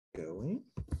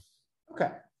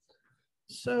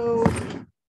So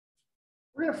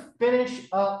we're going to finish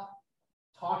up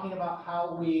talking about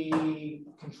how we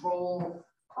control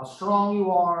how strong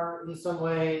you are in some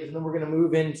ways, and then we're going to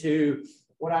move into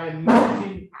what I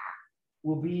imagine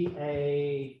will be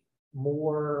a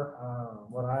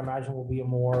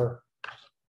more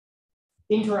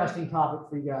interesting topic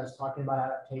for you guys, talking about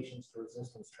adaptations to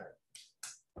resistance training.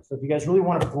 So if you guys really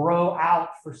want to grow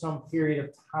out for some period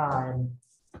of time,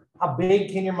 how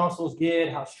big can your muscles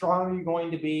get? How strong are you going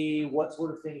to be? What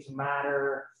sort of things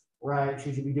matter, right?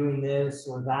 Should you be doing this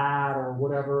or that or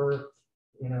whatever,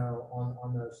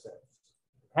 on those things.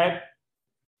 Okay.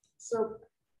 So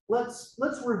let's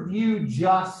review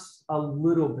just a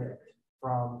little bit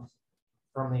from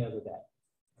the other day.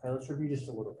 Okay, let's review just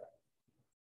a little bit.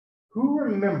 Who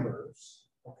remembers,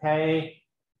 okay,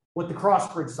 what the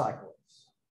cross-bridge cycle is?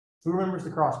 Who remembers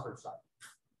the cross-bridge cycle?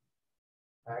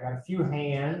 I got a few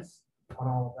hands on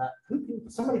all of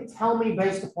that. Somebody tell me,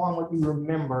 based upon what you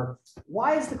remember,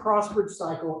 why is the cross-bridge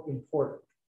cycle important?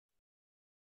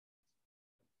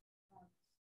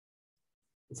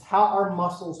 It's how our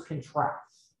muscles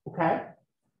contract. Okay,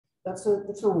 that's a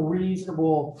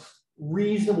reasonably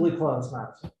close,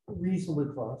 Madison.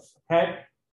 Reasonably close. Okay.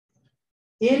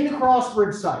 In the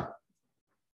cross-bridge cycle,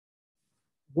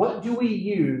 what do we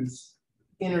use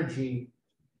energy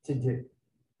to do?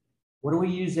 What do we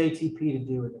use ATP to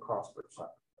do in the cross-bridge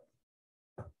cycle?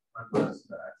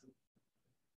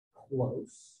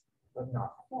 Close, but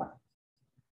not quite.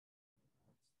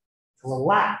 To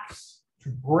relax, to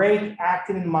break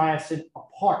actin and myosin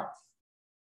apart.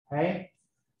 Okay?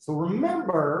 So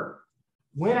remember,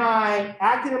 when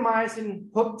actin and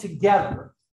myosin hook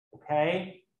together,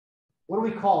 okay, what do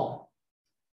we call it?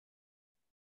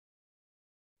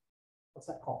 What's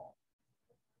that called?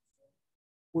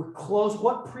 We're close.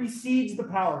 What precedes the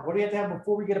power? What do we have to have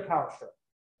before we get a power stroke?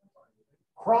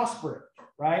 Cross-bridge,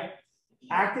 right?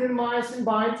 Actin and myosin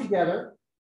bind together.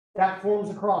 That forms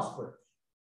a cross-bridge.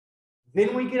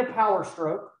 Then we get a power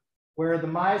stroke where the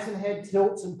myosin head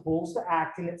tilts and pulls the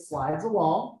actin. It slides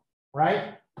along,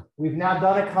 right? We've now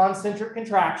done a concentric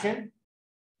contraction.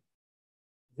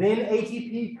 Then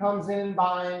ATP comes in,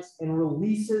 binds, and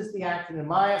releases the actin and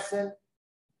myosin.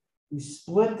 We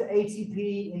split the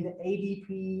ATP into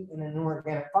ADP and an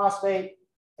inorganic phosphate,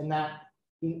 and that,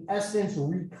 in essence,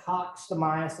 recocks the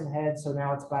myosin head. So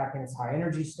now it's back in its high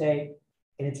energy state,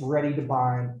 and it's ready to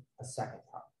bind a second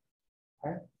time.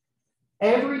 Okay?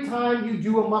 Every time you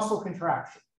do a muscle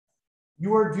contraction,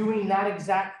 you are doing that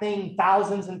exact thing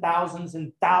thousands and thousands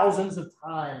and thousands of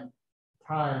times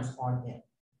on end.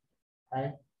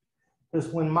 Okay? Because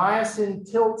when myosin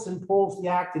tilts and pulls the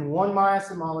actin, one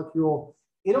myosin molecule,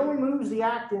 it only moves the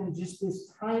actin just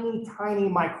this tiny, tiny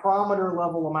micrometer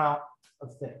level amount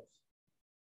of things.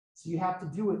 So you have to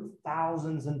do it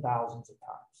thousands and thousands of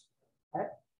times. Okay?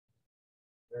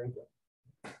 Very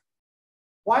good.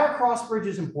 Why are cross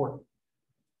bridges important?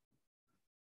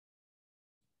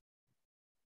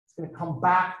 It's going to come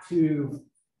back to,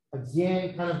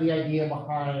 again, kind of the idea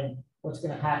behind what's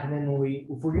going to happen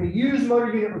if we're going to use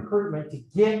motor unit recruitment to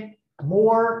get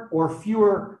more or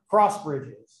fewer cross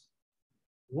bridges.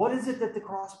 What is it that the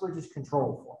cross bridges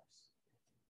control for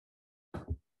us?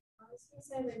 I was going to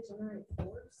say they generate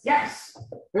force. Yes,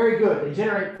 very good. They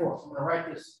generate force. I'm going to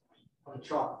write this on the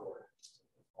chalkboard.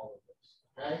 All of this.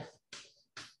 Okay.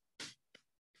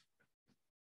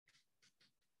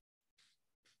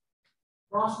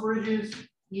 Cross bridges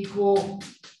equal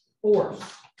force.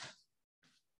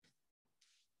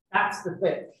 That's the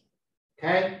thing.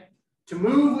 Okay. To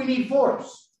move, we need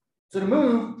force. So to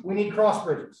move, we need cross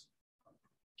bridges.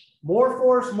 More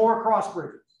force, more cross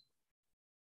bridges.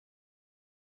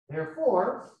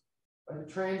 Therefore, by the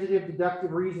transitive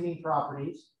deductive reasoning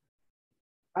properties,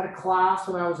 I had a class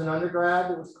when I was an undergrad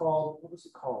that was called, what was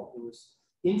it called? It was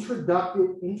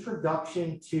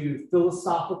Introduction to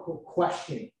Philosophical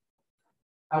Questioning.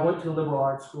 I went to a liberal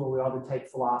arts school. We all did take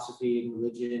philosophy and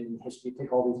religion and history,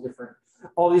 take all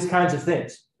these kinds of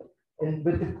things.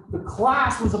 But the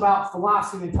class was about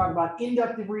philosophy and talk about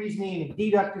inductive reasoning and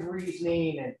deductive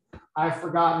reasoning, and I've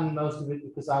forgotten most of it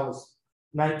because I was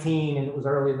 19 and it was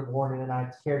early in the morning and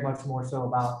I cared much more so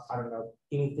about, I don't know,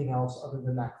 anything else other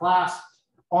than that class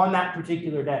on that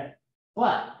particular day.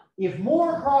 But if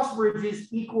more cross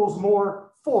bridges equals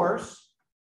more force,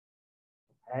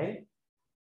 okay,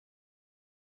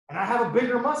 and I have a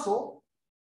bigger muscle,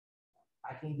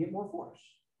 I can get more force,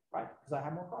 right? Because I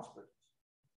have more cross bridges.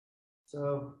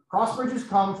 So cross bridges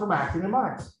come from actin and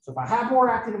myosin. So if I have more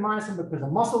actin and myosin because the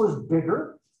muscle is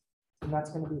bigger, then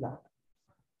that's going to be that.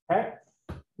 Okay.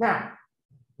 Now,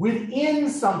 Within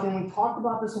something, we talked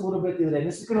about this a little bit the other day.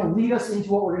 This is going to lead us into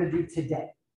what we're going to do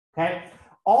today. Okay?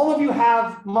 All of you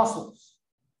have muscles.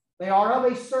 They are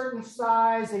of a certain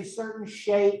size, a certain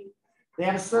shape. They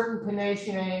have a certain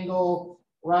pronation angle,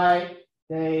 right?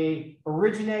 They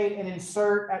originate and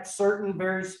insert at certain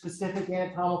very specific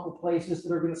anatomical places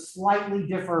that are going to slightly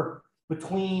differ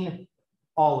between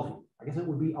all of you. I guess it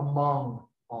would be among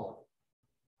all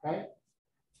of you. Okay?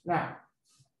 Now,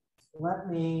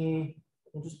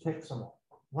 we'll just pick some more.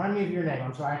 Remind me of your name.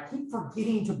 I'm sorry. I keep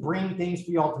forgetting to bring things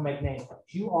for y'all to make names.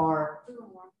 You are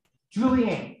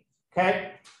Julianne.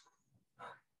 Okay?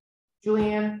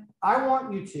 Julianne, I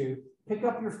want you to pick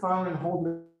up your phone and hold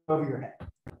it over your head.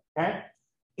 Okay?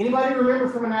 Anybody remember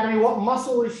from anatomy, what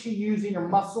muscle is she using or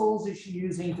muscles is she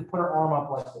using to put her arm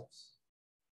up like this?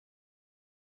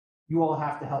 You all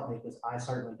have to help me because I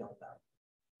certainly don't know.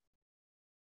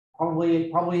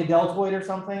 Probably a deltoid or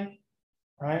something,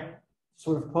 right?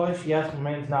 Sort of push. Yes, my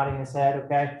man's nodding his head.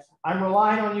 Okay. I'm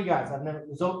relying on you guys.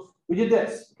 So we did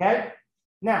this. Okay.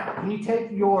 Now, can you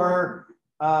take your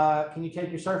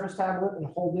Surface tablet and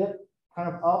hold it kind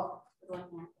of up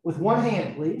with one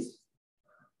hand, please?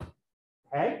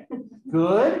 Okay.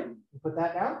 Good. Put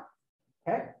that down.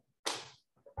 Okay.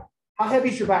 How heavy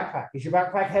is your backpack? Is your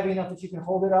backpack heavy enough that you can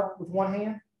hold it up with one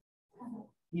hand?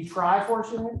 You try for it,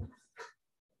 Julian?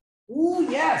 Ooh,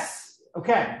 yes.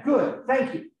 Okay, good.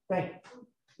 Thank you. Thank you.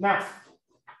 Now,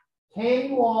 can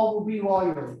you all, will be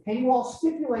lawyers, can you all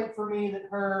stipulate for me that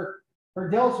her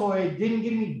deltoid didn't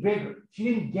get any bigger? She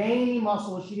didn't gain any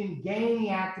muscle. She didn't gain any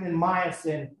actin and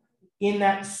myosin in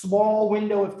that small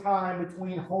window of time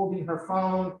between holding her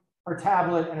phone, her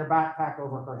tablet, and her backpack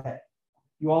over her head.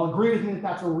 You all agree with me that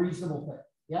that's a reasonable thing?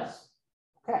 Yes?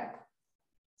 Okay.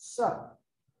 So,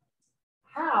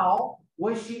 how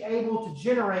was she able to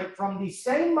generate from the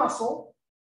same muscle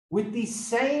with the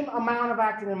same amount of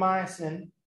actin and myosin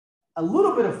a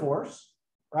little bit of force,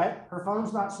 right? Her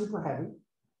phone's not super heavy,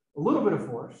 a little bit of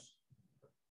force,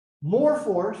 more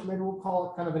force, maybe we'll call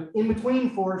it kind of an in-between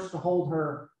force to hold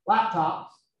her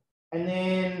laptop, and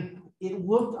then it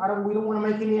looked, we don't want to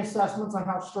make any assessments on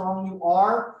how strong you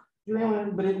are,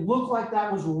 but it looked like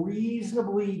that was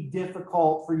reasonably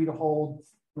difficult for you to hold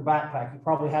your backpack. You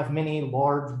probably have many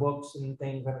large books and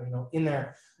things that are, in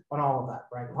there on all of that,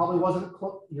 right? It probably wasn't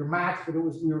your max, but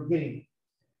we were getting it.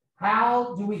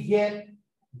 How do we get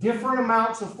different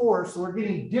amounts of force? So we're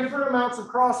getting different amounts of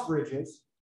cross bridges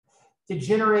to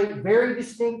generate very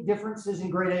distinct differences in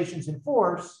gradations in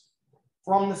force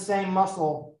from the same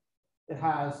muscle that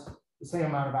has the same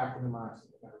amount of actin and myosin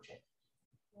that never changes.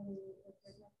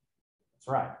 That's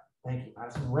right. Thank you.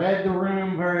 I've read the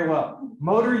room very well.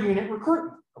 Motor unit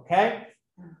recruitment. Okay.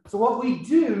 So what we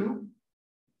do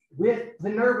with the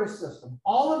nervous system,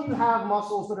 all of you have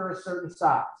muscles that are a certain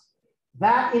size.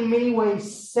 That in many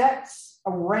ways sets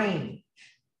a range.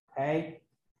 Okay.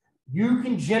 You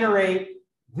can generate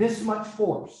this much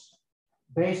force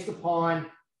based upon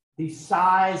the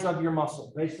size of your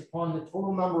muscle, based upon the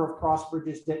total number of cross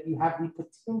bridges that you have the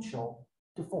potential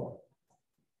to form.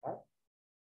 Okay?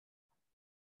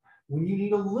 When you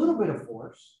need a little bit of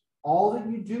force, all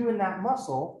that you do in that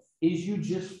muscle is you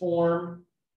just form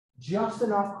just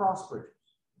enough cross bridges.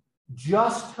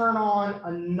 Just turn on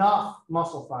enough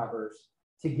muscle fibers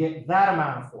to get that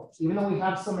amount of force. Even though we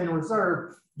have some in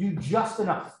reserve, do just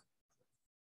enough.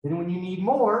 Then when you need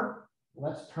more,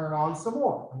 let's turn on some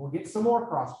more. And we'll get some more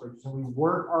cross bridges. And we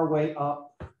work our way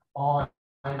up on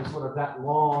sort of that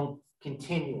long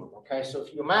continuum. Okay, so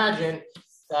if you imagine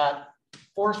that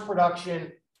force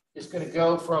production is going to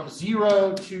go from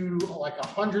 0 to like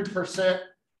 100%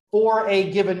 for a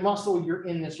given muscle, you're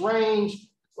in this range,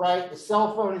 right? The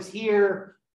cell phone is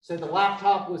here, so the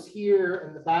laptop was here,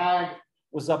 and the bag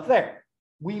was up there.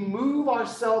 We move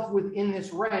ourselves within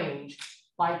this range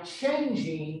by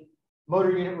changing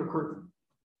motor unit recruitment.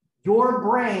 Your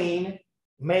brain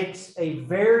makes a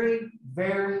very,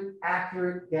 very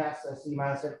accurate guess, I see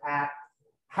Madison, at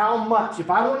how much, if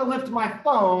I want to lift my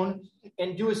phone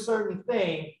and do a certain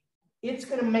thing, it's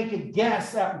going to make a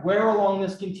guess at where along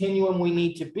this continuum we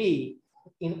need to be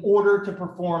in order to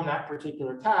perform that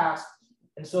particular task.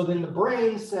 And so then the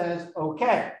brain says,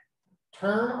 okay,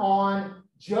 turn on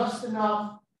just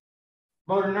enough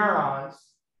motor neurons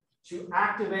to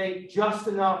activate just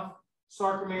enough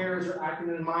sarcomeres or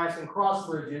actin and myosin cross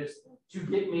bridges to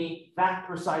get me that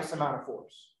precise amount of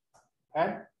force.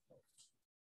 Okay?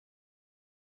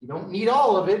 You don't need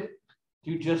all of it,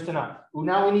 do just enough. Well,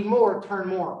 now we need more, turn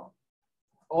more on.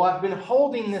 Oh, I've been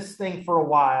holding this thing for a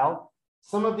while.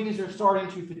 Some of these are starting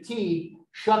to fatigue.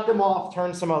 Shut them off,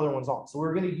 turn some other ones on. So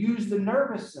we're going to use the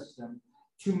nervous system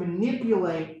to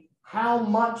manipulate how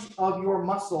much of your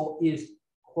muscle is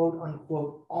quote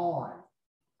unquote on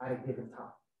at a given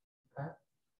time. Okay?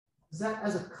 Does that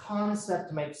as a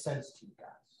concept make sense to you guys?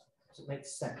 Does it make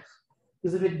sense?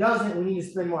 Because if it doesn't, we need to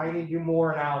spend more, I need to do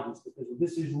more analogies because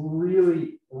this is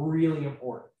really, really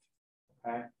important.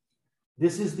 Okay?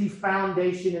 This is the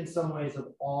foundation in some ways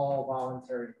of all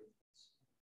voluntary movements.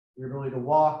 Your ability to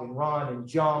walk and run and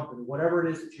jump and whatever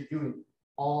it is that you're doing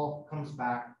all comes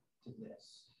back to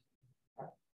this. Okay?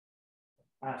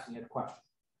 I'm asking you a question.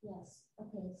 Yes.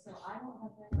 Okay. So I don't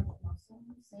have very much muscle.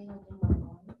 Say like in my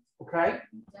arms. Okay.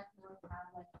 You definitely have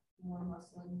like more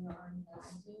muscle in your arm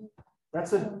than you do.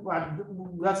 That's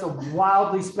a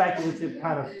wildly speculative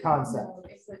kind of concept. No,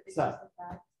 it's just a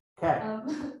fact. Okay.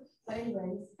 But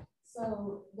anyways,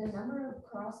 so the number of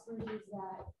cross bridges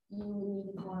that you would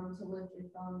need to form to lift your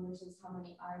phone versus how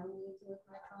many I would need to lift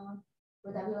my phone,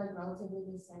 would that be like relatively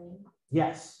the same?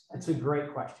 Yes, it's a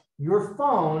great question. Your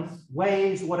phone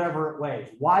weighs whatever it weighs.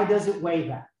 Why does it weigh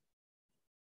that?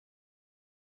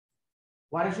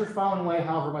 Why does your phone weigh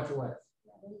however much it weighs?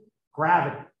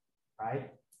 Gravity,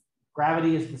 right?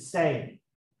 Gravity is the same.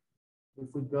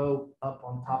 If we go up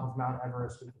on top of Mount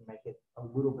Everest, we can make it a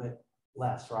little bit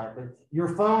less, right? But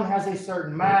your phone has a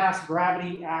certain mass.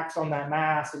 Gravity acts on that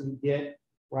mass, and you get,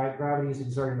 right? Gravity is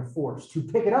exerting a force. To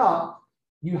pick it up,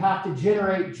 you have to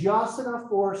generate just enough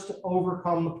force to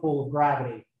overcome the pull of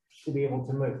gravity to be able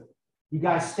to move. You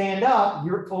guys stand up,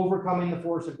 you're overcoming the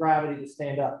force of gravity to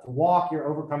stand up. To walk, you're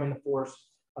overcoming the force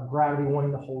of gravity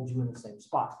wanting to hold you in the same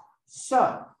spot.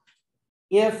 So,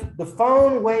 if the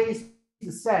phone weighs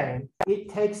the same, it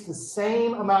takes the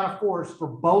same amount of force for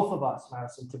both of us,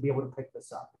 Madison, to be able to pick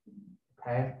this up.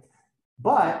 Okay?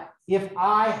 But if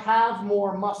I have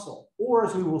more muscle, or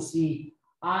as we will see,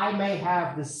 I may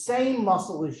have the same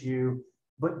muscle as you,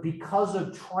 but because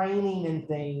of training and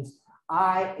things,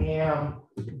 I am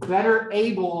better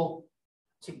able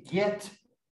to get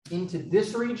into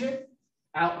this region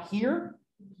out here,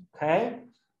 okay?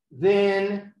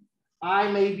 Then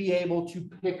I may be able to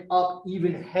pick up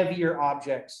even heavier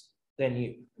objects than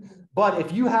you. But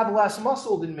if you have less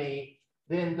muscle than me,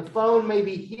 then the phone may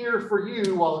be here for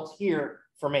you while it's here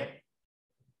for me.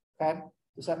 Okay?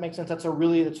 Does that make sense? That's a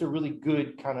really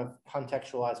good kind of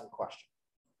contextualizing question.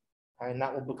 Okay? And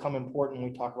that will become important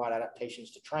when we talk about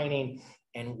adaptations to training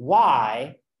and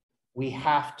why we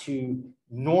have to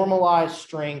normalize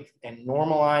strength and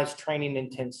normalize training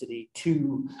intensity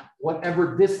to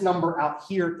whatever this number out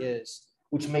here is,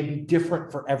 which may be different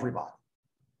for everybody.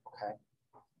 Okay.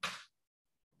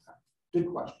 Good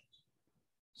questions.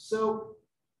 So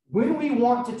when we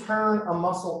want to turn a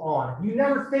muscle on, you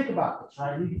never think about this,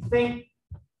 right? You think,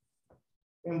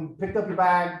 and we picked up your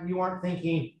bag, you aren't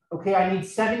thinking, okay, I need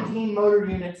 17 motor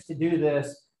units to do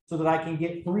this so that I can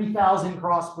get 3,000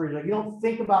 cross bridges. Like, you don't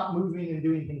think about moving and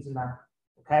doing things in that way,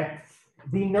 okay?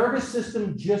 The nervous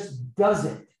system just does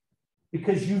it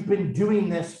because you've been doing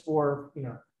this for,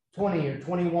 20 or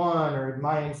 21, or in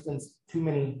my instance, too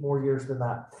many more years than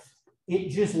that. It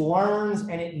just learns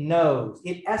and it knows.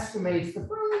 It estimates the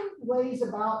brain weighs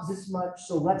about this much,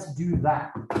 so let's do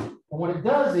that. And what it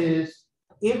does is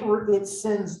it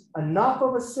sends enough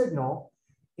of a signal,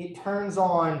 it turns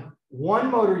on one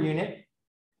motor unit,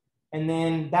 and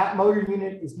then that motor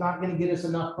unit is not going to get us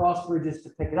enough cross bridges to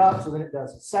pick it up, so then it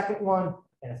does a second one,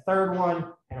 and a third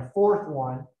one, and a fourth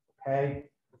one, okay,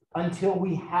 until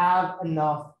we have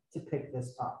enough to pick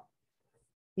this up.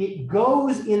 It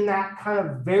goes in that kind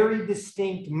of very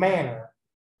distinct manner,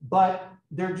 but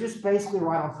they're just basically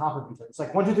right on top of each other. It's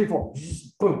like 1, 2, 3, 4,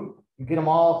 just boom. You get them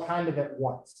all kind of at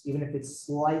once, even if it's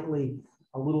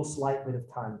a little slight bit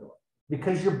of time delay.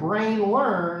 Because your brain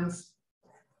learns,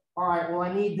 all right, well,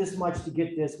 I need this much to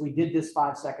get this. We did this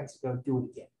 5 seconds ago, do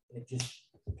it again. And it just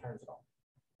turns it on.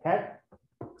 Okay?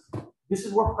 This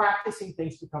is where practicing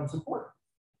things becomes important.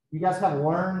 You guys have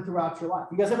learned throughout your life.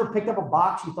 You guys ever picked up a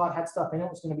box you thought had stuff in it,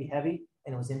 was going to be heavy,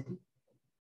 and it was empty?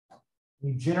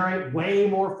 You generate way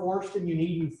more force than you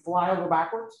need, you fly over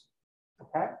backwards.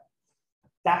 Okay?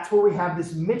 That's where we have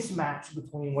this mismatch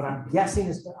between what I'm guessing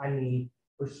is what I need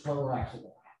versus what we're actually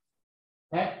going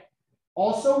to have. Okay?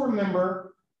 Also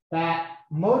remember that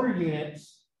motor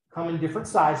units come in different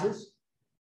sizes,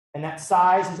 and that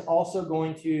size is also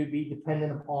going to be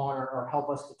dependent upon or help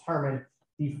us determine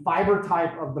the fiber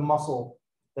type of the muscle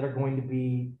that are going to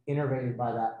be innervated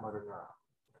by that motor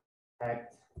neuron. Okay,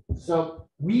 so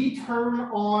we turn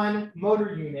on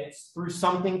motor units through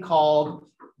something called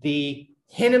the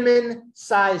Henneman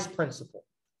size principle.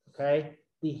 Okay,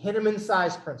 the Henneman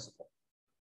size principle.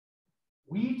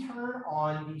 We turn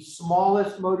on the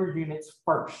smallest motor units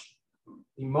first.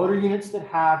 The motor units that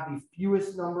have the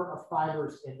fewest number of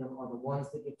fibers in them are the ones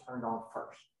that get turned on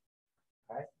first.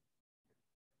 Okay?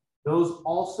 Those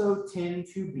also tend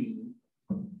to be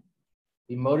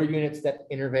the motor units that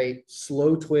innervate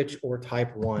slow twitch or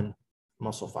type 1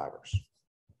 muscle fibers.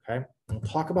 Okay? And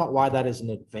we'll talk about why that is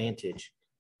an advantage.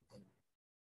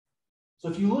 So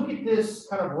if you look at this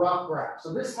kind of rough graph,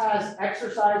 so this has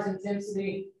exercise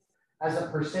intensity as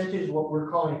a percentage, what we're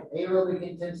calling aerobic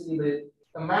intensity,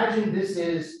 but imagine this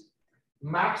is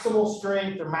maximal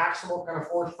strength or maximal kind of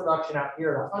force production out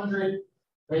here at 100,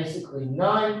 basically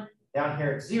none, down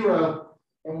here at 0.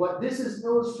 And what this is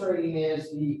illustrating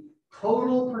is the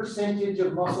total percentage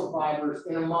of muscle fibers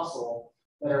in a muscle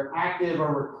that are active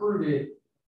or recruited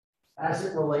as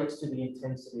it relates to the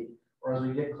intensity, or as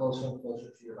we get closer and closer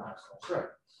to your maximal strength.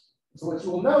 So what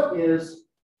you will note is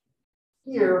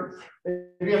here,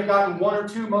 we have gotten 1 or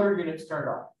 2 motor units turned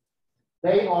on.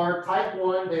 They are type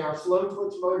 1, they are slow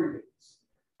twitch motor units.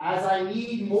 As I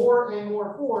need more and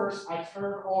more force, I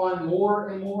turn on more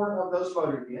and more of those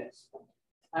motor units.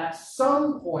 At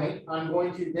some point, I'm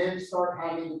going to then start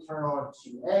having to turn on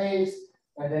 2As,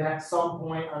 and then at some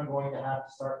point, I'm going to have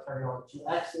to start turning on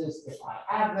 2Xs if I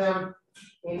have them.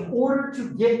 In order to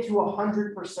get to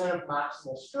 100% of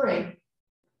maximal strength,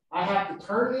 I have to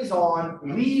turn these on,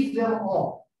 leave them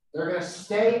on. They're going to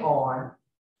stay on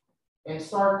and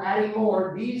start adding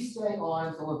more. These stay on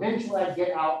until eventually I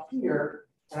get out here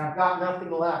and I've got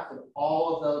nothing left, and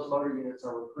all of those motor units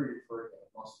are recruited for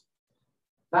a muscle.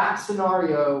 That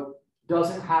scenario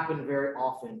doesn't happen very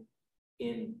often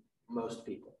in most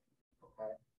people. Okay?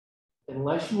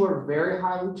 Unless you are very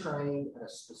highly trained in a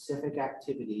specific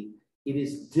activity, it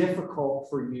is difficult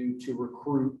for you to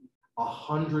recruit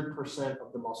 100%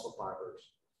 of the muscle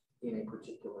fibers in a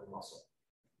particular muscle.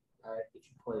 Right? If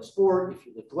you play a sport, if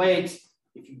you lift weights,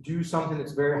 if you do something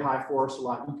that's very high force a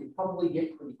lot, you can probably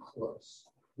get pretty close.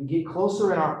 We get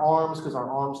closer in our arms because our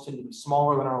arms tend to be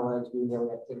smaller than our legs doing daily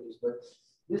activities, but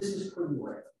this is pretty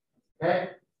rare. Okay?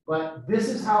 But this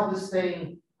is how this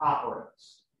thing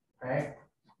operates. Okay?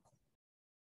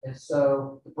 And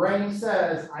so the brain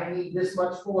says, I need this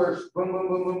much force, boom, boom,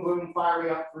 boom, boom, boom,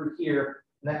 firing up through here.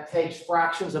 And that takes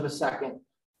fractions of a second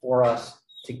for us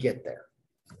to get there.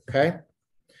 Okay?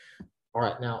 All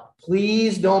right, now,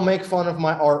 please don't make fun of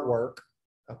my artwork.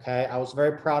 Okay? I was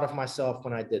very proud of myself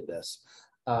when I did this.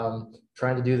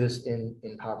 Trying to do this in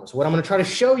PowerPoint. So what I'm going to try to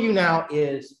show you now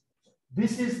is,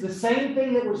 this is the same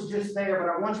thing that was just there, but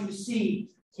I want you to see,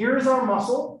 here's our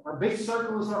muscle. Our big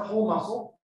circle is our whole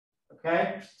muscle.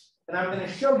 Okay? And I'm going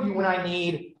to show you when I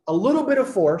need a little bit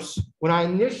of force, when I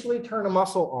initially turn a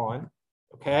muscle on,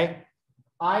 okay,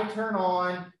 I turn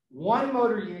on 1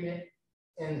 motor unit,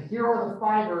 and here are the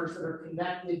fibers that are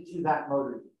connected to that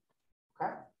motor unit.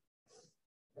 Okay?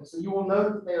 And so you will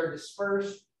note that they are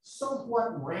dispersed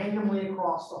somewhat randomly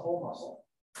across the whole muscle,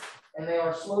 and they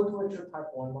are slow twitch or type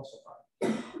 1 muscle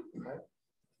fibers. Okay?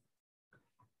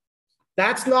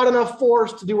 That's not enough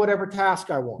force to do whatever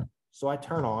task I want. So I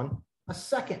turn on a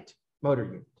second motor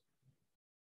unit.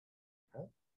 Okay.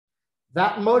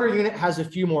 That motor unit has a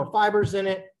few more fibers in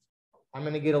it. I'm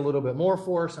going to get a little bit more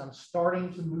force. I'm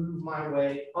starting to move my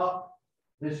way up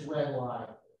this red line.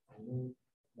 I need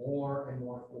more and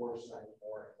more force, and I need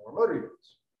more and more motor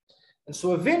units. And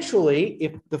so eventually,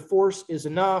 if the force is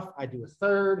enough, I do a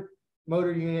third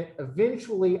motor unit.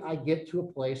 Eventually, I get to a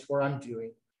place where I'm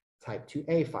doing type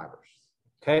 2A fibers.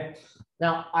 Okay.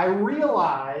 Now, I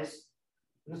realized,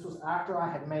 this was after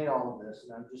I had made all of this,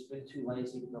 and I've just been too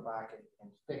lazy to go back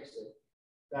and fix it,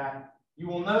 that you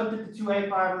will note that the 2A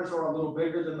fibers are a little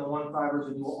bigger than the 1 fibers,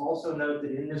 and you will also note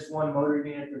that in this 1 motor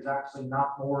unit, there's actually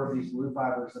not more of these blue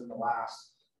fibers than the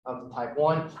last of the type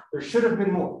 1. There should have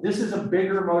been more. This is a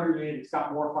bigger motor unit. It's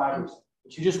got more fibers.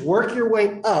 But you just work your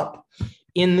way up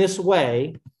in this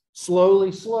way,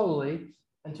 slowly, slowly,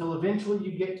 until eventually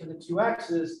you get to the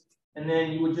 2Xs, and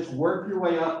then you would just work your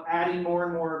way up, adding more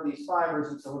and more of these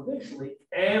fibers until eventually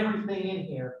everything in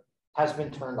here has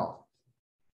been turned on.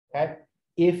 Okay?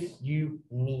 If you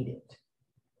need it.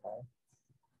 Okay?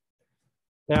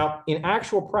 Now, in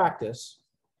actual practice,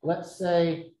 let's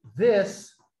say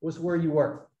this was where you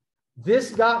were.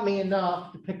 This got me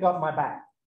enough to pick up my bag.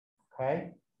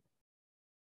 Okay?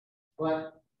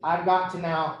 But I've got to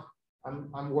now,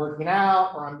 I'm working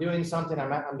out, or I'm doing something,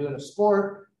 I'm doing a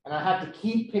sport, and I have to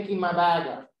keep picking my bag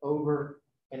up over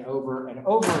and over and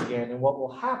over again. And what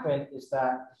will happen is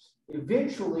that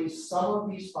eventually some of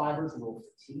these fibers will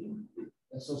fatigue.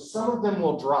 And so some of them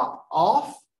will drop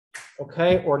off,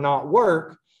 okay, or not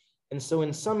work. And so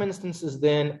in some instances,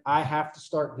 then I have to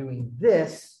start doing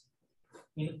this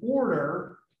in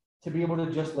order to be able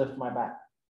to just lift my back.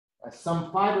 As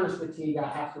some fibrous fatigue, I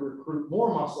have to recruit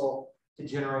more muscle to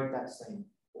generate that same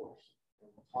force.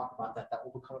 And we'll talk about that. That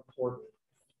will become important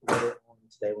later on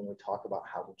today when we talk about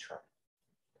how we train.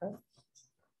 Okay.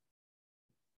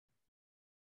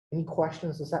 Any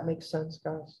questions? Does that make sense,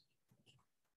 guys?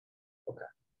 Okay.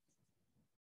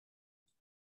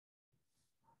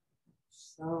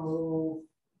 So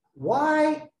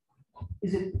why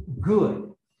is it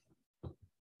good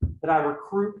that I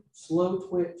recruit slow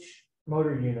twitch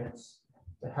motor units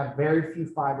that have very few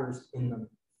fibers in them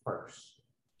first?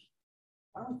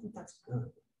 I don't think that's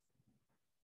good.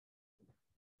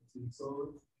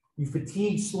 You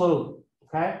fatigue slowly,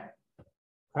 okay?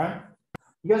 Okay?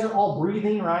 You guys are all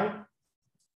breathing, right?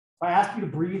 If I ask you to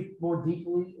breathe more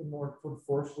deeply and more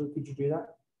forcefully, could you do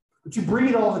that? But you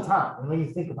breathe all the time, and then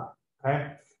you think about it,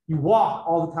 okay? You walk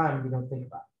all the time and you don't think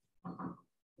about it.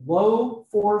 Low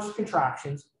force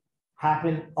contractions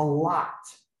happen a lot,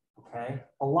 okay?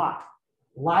 A lot.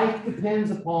 Life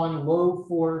depends upon low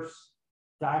force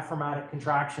diaphragmatic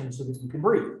contractions so that you can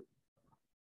breathe.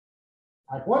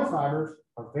 Type 1 fibers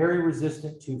are very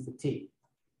resistant to fatigue.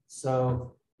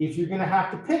 So if you're going to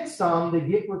have to pick some, they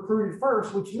get recruited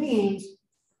first, which means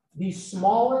the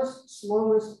smallest,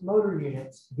 slowest motor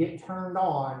units get turned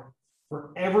on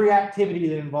for every activity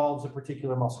that involves a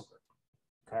particular muscle group.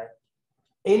 Okay?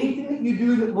 Anything that you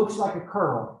do that looks like a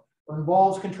curl or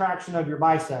involves contraction of your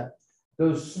bicep,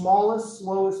 those smallest,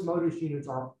 slowest motor units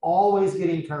are always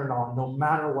getting turned on no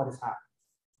matter what is happening.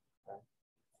 Okay?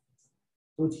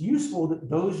 So it's useful that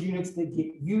those units that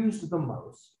get used the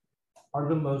most are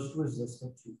the most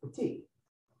resistant to fatigue.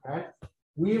 Okay?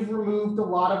 We've removed a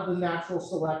lot of the natural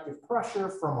selective pressure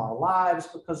from our lives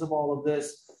because of all of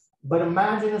this. But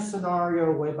imagine a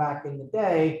scenario way back in the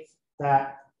day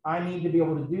that I need to be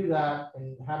able to do that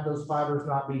and have those fibers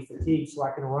not be fatigued so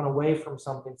I can run away from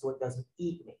something so it doesn't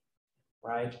eat me,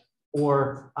 right?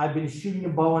 Or I've been shooting a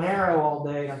bow and arrow all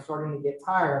day and I'm starting to get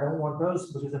tired. I don't want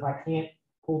those because if I can't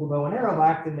pull the bow and arrow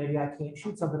back, then maybe I can't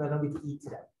shoot something I don't get to eat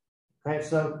today. Okay,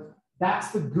 so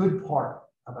that's the good part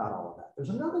about all of that. There's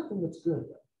another thing that's good,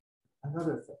 though.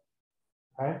 Another thing,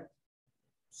 okay?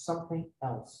 Something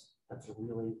else that's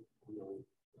really, really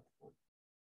important.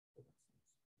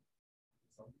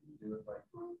 Something to do with like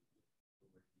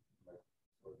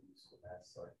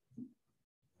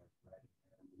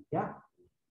yeah.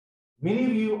 Many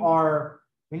of you are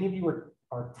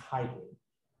typing,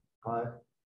 but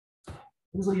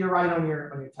usually you're writing on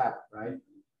your tablet, right?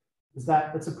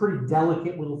 That's a pretty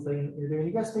delicate little thing that you're doing.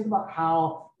 You guys think about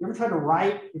how you ever try to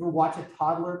write, you ever watch a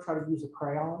toddler try to use a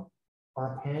crayon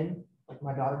or a pen, like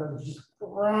my daughter does, just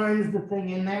grinds the thing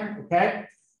in there, okay?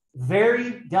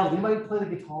 Very delicate. Anybody play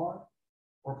the guitar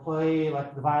or play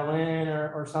like the violin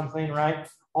or something, right?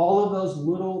 All of those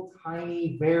little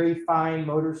tiny, very fine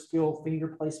motor skill, finger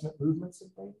placement movements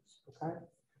and things, okay?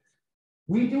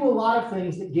 We do a lot of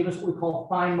things that give us what we call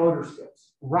fine motor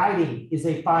skills. Writing is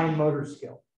a fine motor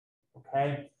skill.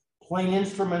 Okay, playing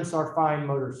instruments are fine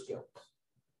motor skills.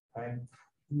 Okay,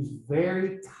 use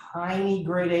very tiny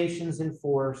gradations in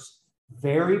force,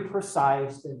 very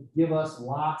precise, and give us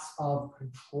lots of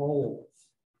controls.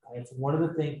 Okay? It's one of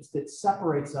the things that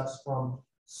separates us from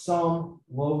some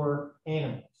lower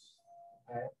animals.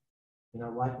 Okay, you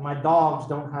know, like my dogs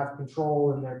don't have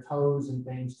control in their toes and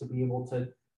things to be able to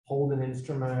hold an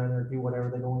instrument or do whatever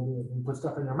they don't do and put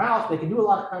stuff in their mouth. They can do a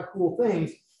lot of kind of cool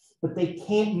things, but they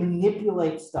can't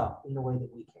manipulate stuff in the way that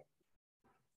we can.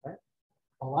 Okay?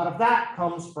 A lot of that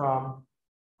comes from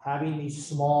having these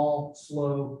small,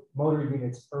 slow motor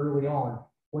units early on.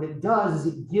 What it does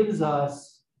is it gives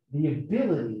us the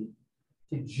ability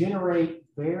to generate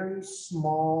very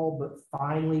small but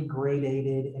finely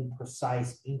gradated and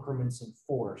precise increments in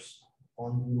force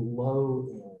on the low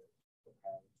end,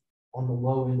 okay? On the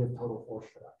low end of total force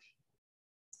production.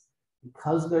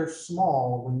 Because they're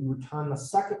small, when you return the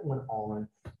second one on,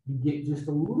 you get just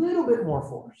a little bit more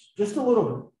force, just a little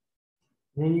bit.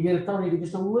 And then you get a third, you get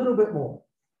just a little bit more.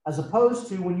 As opposed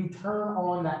to when you turn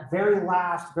on that very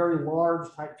last, very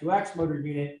large type 2X motor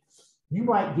unit, you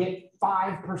might get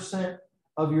 5%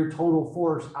 of your total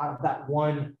force out of that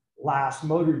one last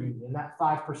motor unit. And that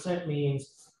 5%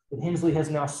 means that Hensley has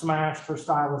now smashed her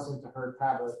stylus into her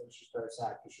tablet and she's very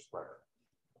sad because she's pregnant.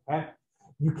 Okay?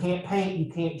 You can't paint,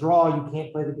 you can't draw, you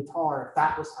can't play the guitar if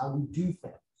that was how we do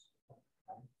things.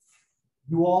 Okay?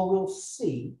 You all will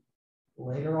see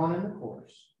later on in the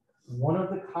course, one of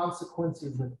the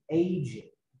consequences of aging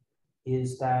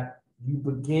is that you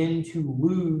begin to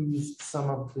lose some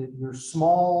of your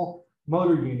small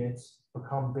motor units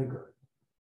become bigger.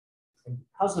 And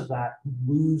because of that, you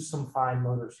lose some fine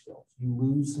motor skills. You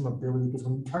lose some ability because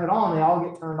when you turn it on, they all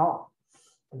get turned on.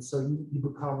 And so you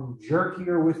become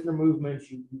jerkier with your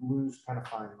movements, you lose kind of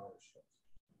fine motor skills.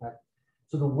 Okay?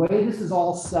 So the way this is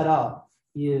all set up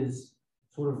is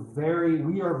sort of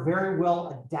we are very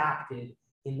well adapted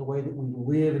in the way that we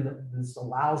live, and this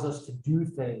allows us to do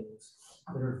things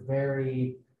that are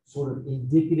very sort of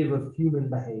indicative of human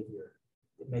behavior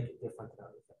that make it different than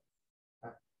other things.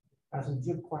 Okay? As a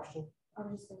good question. I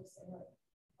was just going to say like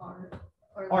art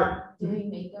or Art. Doing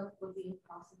makeup would be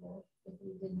impossible if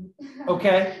we didn't.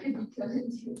 Okay. If we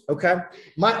couldn't. Okay.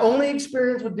 My only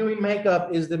experience with doing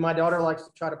makeup is that my daughter likes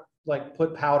to try to like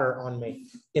put powder on me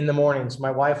in the mornings.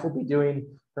 My wife will be doing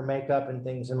her makeup and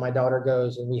things, and my daughter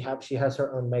goes and she has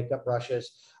her own makeup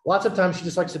brushes. Lots of times she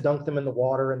just likes to dunk them in the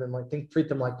water and then like treat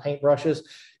them like paint brushes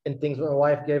and things. My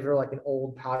wife gave her like an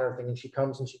old powder thing, and she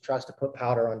comes and she tries to put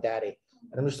powder on daddy.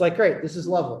 And I'm just like, great, this is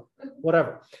lovely,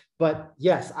 whatever. But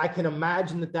yes, I can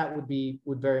imagine that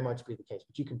would very much be the case.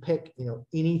 But you can pick,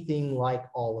 anything like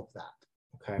all of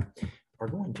that. Okay, are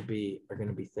going to be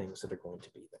things that are going to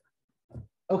be there.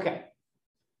 Okay.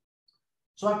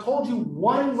 So I've told you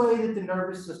one way that the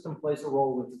nervous system plays a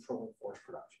role in controlling force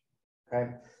production.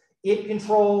 Okay, it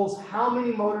controls how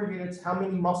many motor units, how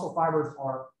many muscle fibers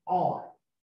are on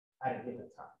at a given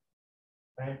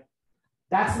time. Okay,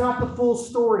 that's not the full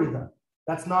story though.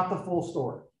 That's not the full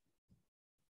story.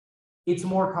 It's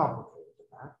more complicated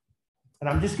than that. And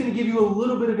I'm just going to give you a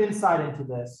little bit of insight into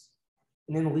this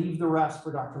and then leave the rest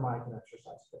for Dr. Mike and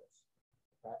exercise tips.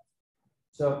 Okay?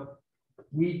 So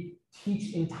we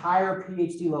teach entire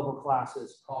PhD level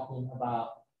classes talking about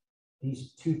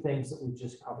these two things that we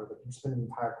just covered. We can spend an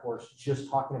entire course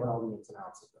just talking about all the ins and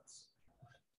outs of this.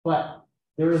 But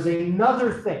there is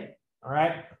another thing, all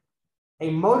right?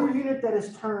 A motor unit that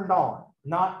is turned on,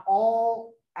 not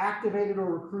all activated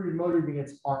or recruited motor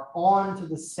units are on to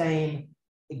the same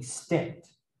extent,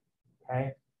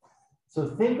 okay?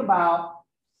 So think about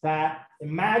that.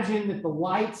 Imagine that the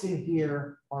lights in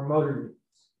here are motor units,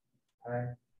 okay?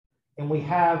 And we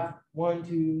have 1,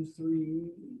 2, 3,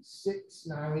 6,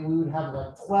 9, we would have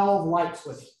like 12 light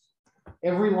switches.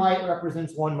 Every light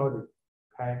represents one motor,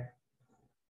 okay?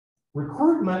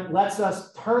 Recruitment lets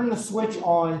us turn the switch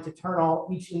on to turn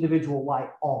each individual light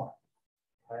on.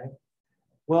 Okay.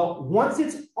 Well, once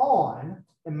it's on,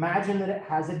 imagine that it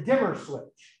has a dimmer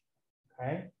switch.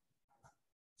 Okay.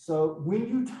 So when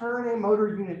you turn a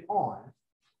motor unit on,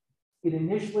 it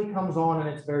initially comes on and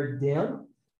it's very dim.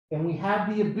 And we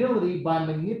have the ability by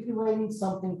manipulating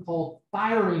something called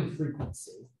firing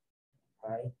frequency,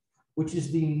 okay, which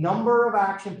is the number of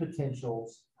action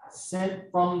potentials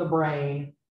sent from the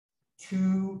brain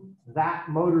to that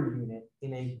motor unit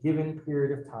in a given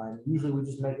period of time. Usually we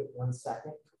just make it 1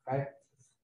 second, okay?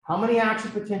 How many action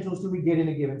potentials do we get in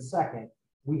a given second?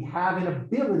 We have an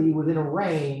ability within a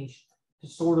range to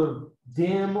sort of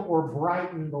dim or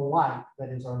brighten the light that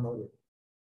is our motor unit,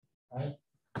 right?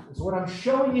 And so what I'm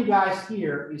showing you guys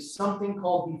here is something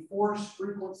called the force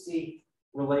frequency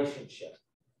relationship.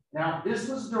 Now, this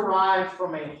was derived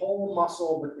from a whole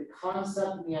muscle, but the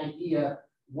concept and the idea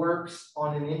works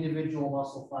on an individual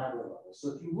muscle fiber level. So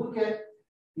if you look at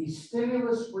the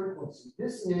stimulus frequency,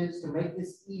 this is, to make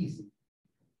this easy,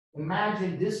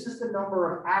 imagine this is the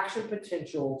number of action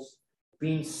potentials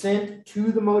being sent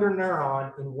to the motor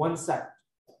neuron in 1 second,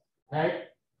 okay?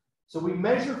 So we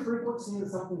measure frequency in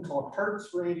something called hertz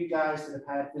for any of you guys that have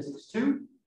had physics 2,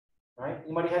 right?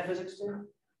 Anybody had physics 2?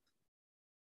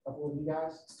 A couple of you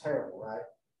guys? It's terrible, right?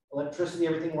 Electricity,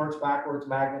 everything works backwards,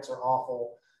 magnets are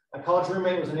awful. My college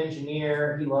roommate was an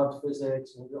engineer. He loved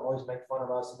physics, and he would always make fun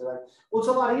of us and be like, well, it's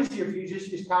a lot easier if you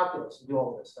just use calculus and do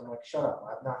all this. I'm like, shut up.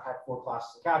 I've not had 4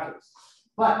 classes of calculus.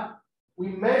 But we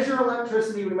measure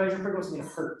electricity, we measure frequency in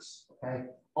hertz, okay?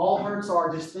 All hertz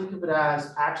are, just think of it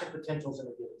as action potentials in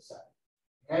a given second,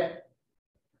 okay?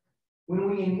 When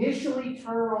we initially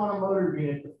turn on a motor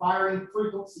unit, the firing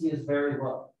frequency is very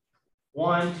low.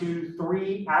 1, 2,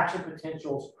 3 action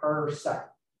potentials per second.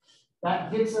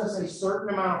 That gets us a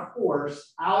certain amount of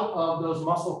force out of those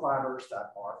muscle fibers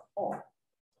that are on.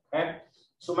 Okay?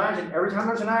 So imagine every time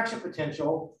there's an action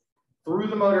potential through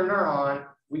the motor neuron,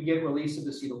 we get release of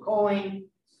acetylcholine,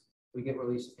 we get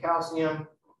release of calcium,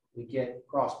 we get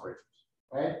cross bridges.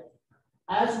 Okay?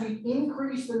 As we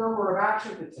increase the number of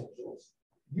action potentials,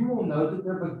 you will note that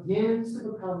there begins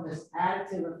to become this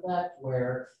additive effect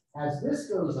where as this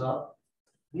goes up,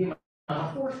 the amount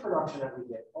of force production that we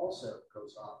get also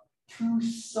goes up to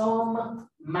some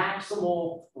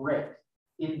maximal rate.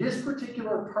 In this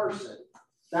particular person,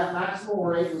 that maximal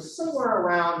rate was somewhere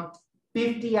around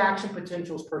 50 action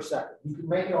potentials per second. You can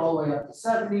make it all the way up to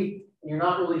 70, and you're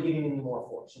not really getting any more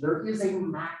force. So there is a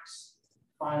max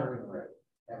firing rate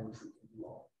at which we can do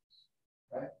all this.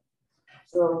 Okay?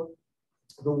 So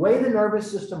the way the nervous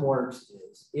system works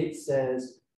is it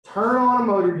says, turn on a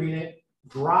motor unit,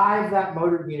 drive that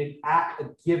motor unit at a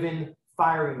given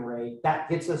firing rate. That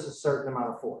gets us a certain amount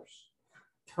of force.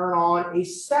 Turn on a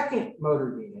second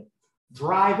motor unit,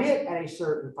 drive it at a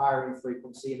certain firing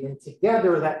frequency, and then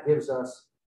together that gives us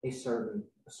a certain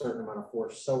amount of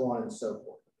force, so on and so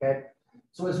forth. Okay?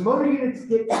 So as motor units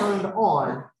get turned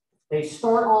on, they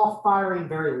start off firing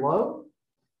very low,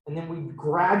 and then we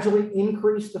gradually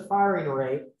increase the firing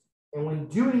rate. And when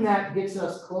doing that gets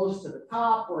us close to the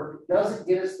top, or if it doesn't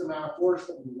get us the amount of force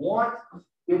that we want,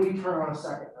 then we turn on a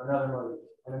second, another motor,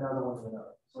 and another one, and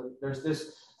another. So there's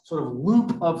this sort of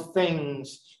loop of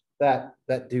things that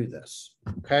do this.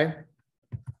 Okay?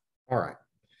 All right.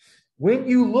 When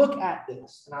you look at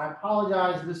this, and I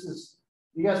apologize, this is,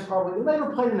 you guys probably, anybody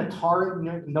ever played an Atari?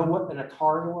 You know what an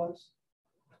Atari was?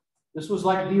 This was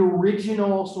like the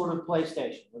original sort of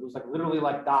PlayStation. It was like literally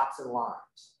like dots and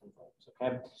lines.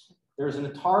 Okay? There's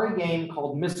an Atari game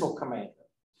called Missile Commander.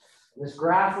 And this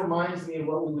graph reminds me of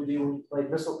what we would do when we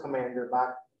played Missile Commander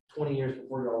back 20 years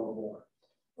before you all were born,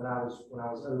 when I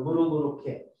was a little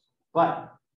kid.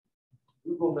 But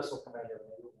Google Missile Commander,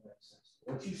 maybe it makes sense.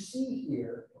 What you see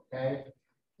here, okay,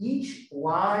 each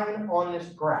line on this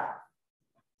graph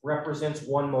represents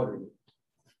one motor unit.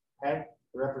 Okay?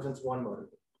 It represents one motor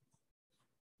unit.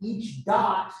 Each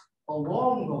dot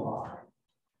along the line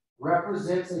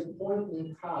represents a point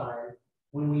in time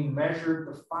when we measured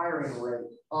the firing rate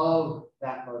of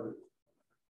that motor unit.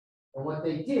 And what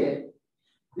they did,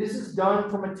 this is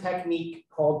done from a technique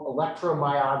called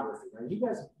electromyography. Now, you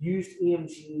guys used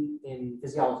EMG in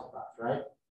physiology class, right?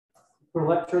 Put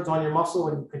electrodes on your muscle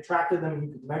and you contracted them, and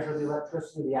you could measure the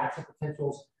electricity, the action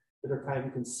potentials that are kind of,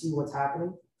 you can see what's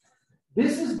happening.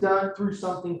 This is done through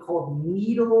something called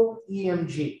needle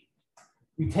EMG.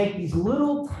 You take these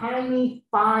little tiny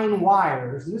fine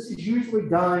wires, and this is usually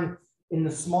done in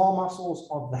the small muscles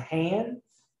of the hand,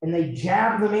 and they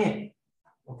jab them in,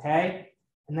 okay?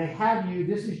 And they have you,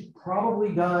 this is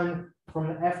probably done from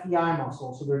the FDI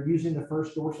muscle, so they're using the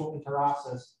first dorsal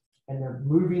interosseous, and they're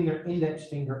moving their index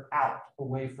finger out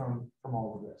away from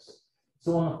all of this.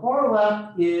 So on the far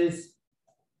left is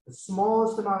the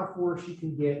smallest amount of force you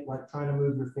can get, like trying to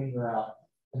move your finger out.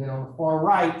 And then on the far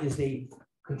right is they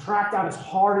contract out as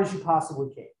hard as you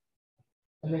possibly can.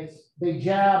 And they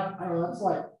jab, I don't know, that's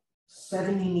like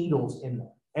 70 needles in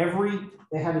there.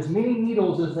 They have as many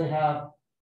needles as they have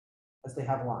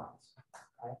lines.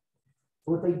 Right?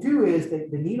 So what they do is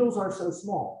the needles are so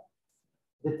small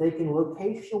that they can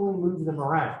locationally move them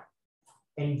around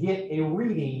and get a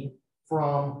reading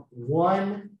from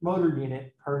one motor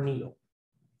unit per needle.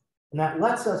 And that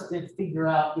lets us then figure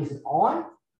out, is it on?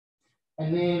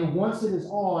 And then once it is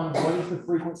on, what is the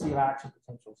frequency of action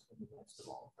potentials in the midst of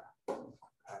all of that?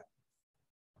 Okay.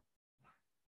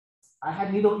 I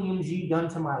had needle EMG done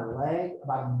to my leg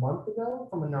about a month ago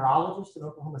from a neurologist in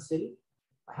Oklahoma City.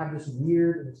 I have this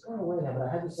weird, and it's going away now, but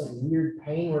I had this like weird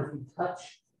pain where if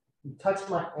you touch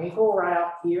my ankle right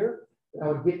out here, I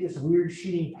would get this weird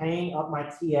shooting pain up my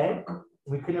TA. And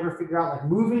we could never figure out, like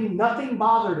moving, nothing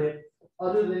bothered it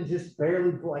other than just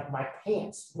barely like my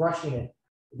pants brushing it.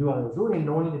 It was really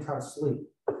annoying to try to sleep.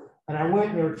 And I went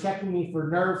and they were checking me for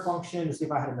nerve function to see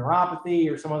if I had a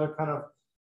neuropathy or some other kind of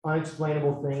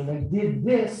unexplainable thing. And they did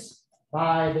this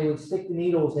by, they would stick the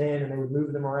needles in and they would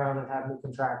move them around and have me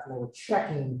contract. And they were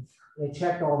checking, they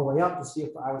checked all the way up to see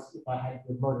if I had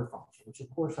good motor function, which of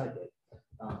course I did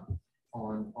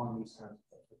on these kinds of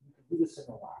things. You can do this in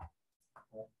a while.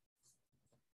 Okay.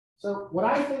 So what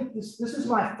I think, this is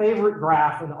my favorite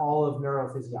graph in all of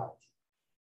neurophysiology.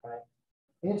 Okay.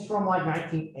 It's from like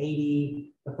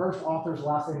 1980. The first author's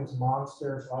last name is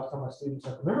Monster. So I was telling my students,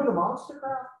 like, remember the Monster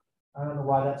graph? I don't know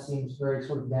why that seems very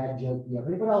sort of dad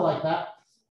jokey, but I like that.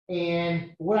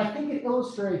 And what I think it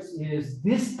illustrates is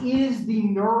this is the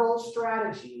neural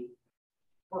strategy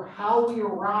for how we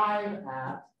arrive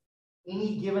at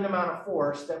any given amount of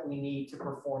force that we need to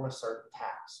perform a certain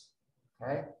task.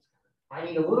 Okay? I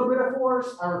need a little bit of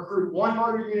force. I recruit one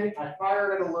motor unit. I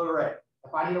fire it at a low rate.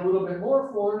 If I need a little bit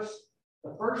more force,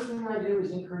 the first thing I do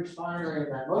is increase firing rate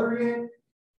of that motor unit.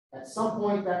 At some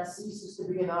point, that ceases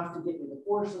to be enough to get me the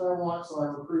force that I want, so I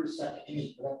recruit a second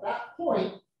unit. But at that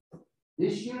point,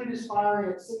 this unit is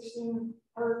firing at 16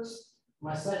 hertz.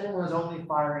 My second one is only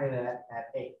firing it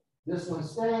at 8. This one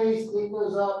stays, it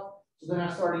goes up. So then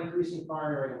I start increasing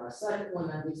firing rate of my second one.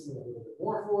 That gets me a little bit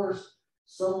more force,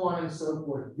 so on and so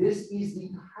forth. This is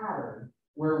the pattern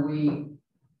where we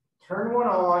turn one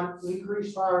on,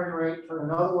 increase firing rate, turn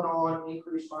another one on,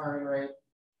 increase firing rate.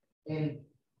 And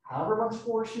however much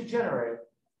force you generate,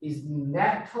 is the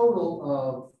net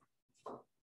total of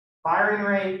firing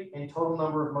rate and total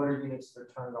number of motor units that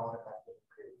are turned on at that given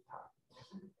period of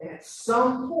time. And at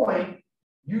some point,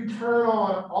 you turn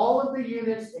on all of the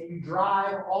units and you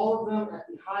drive all of them at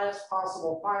the highest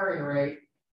possible firing rate,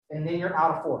 and then you're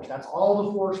out of force. That's all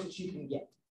the force that you can get.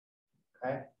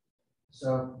 Okay?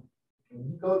 So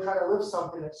when you go try to lift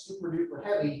something that's super duper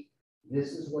heavy,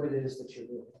 this is what it is that you're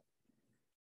doing.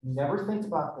 You never think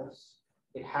about this.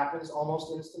 It happens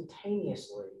almost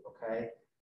instantaneously, okay?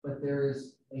 But there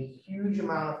is a huge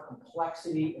amount of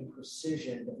complexity and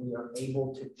precision that we are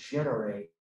able to generate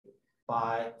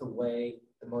by the way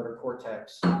the motor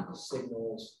cortex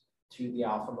signals to the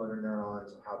alpha motor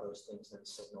neurons and how those things then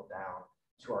signal down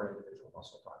to our individual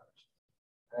muscle fibers.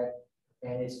 Okay?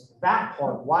 And it's that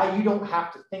part why you don't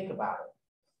have to think about it.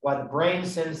 Why the brain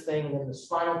sends things and the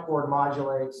spinal cord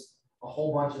modulates a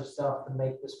whole bunch of stuff to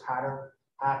make this pattern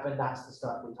happen. That's the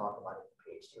stuff we talk about at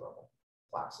the PhD level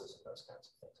classes and those kinds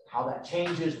of things. And how that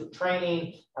changes with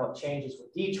training, how it changes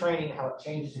with detraining, how it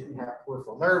changes if you have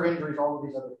peripheral nerve injuries, all of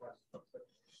these other kinds of things.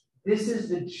 This is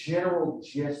the general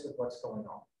gist of what's going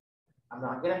on. I'm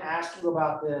not going to ask you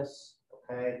about this,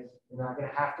 okay? You're not going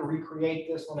to have to recreate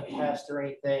this on a test or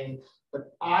anything.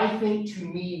 But I think, to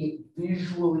me, it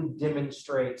visually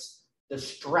demonstrates the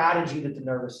strategy that the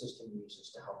nervous system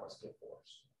uses to help us get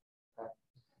force. Okay?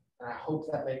 And I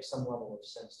hope that makes some level of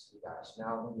sense to you guys.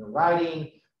 Now, when you're riding,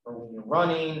 or when you're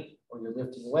running, or you're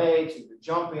lifting weights, or you're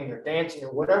jumping, or dancing,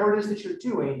 or whatever it is that you're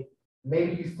doing,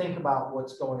 maybe you think about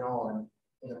what's going on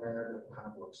in a manner that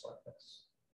kind of looks like this.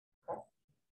 Okay?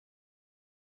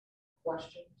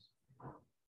 Questions?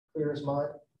 Clear as mud?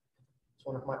 It's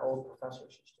one of my old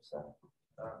professors used to say.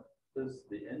 Does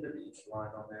the end of each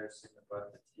line on there signify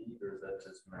fatigue, or is that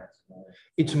just maximal?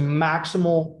 It's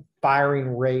maximal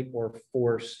firing rate or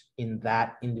force in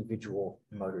that individual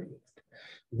motor unit.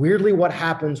 Weirdly, what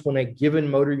happens when a given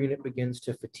motor unit begins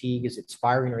to fatigue is its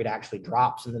firing rate actually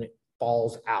drops and then it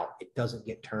falls out. It doesn't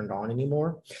get turned on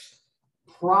anymore.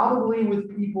 Probably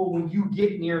with people, when you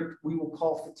get near, we will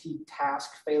call fatigue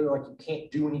task failure, like you can't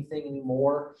do anything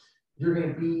anymore. You're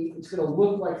going to be, it's going to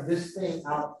look like this thing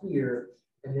out here.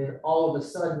 And then all of a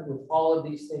sudden, with all of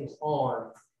these things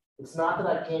on, it's not that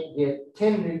I can't get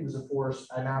 10 newtons of force,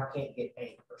 I now can't get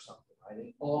 8 or something, right?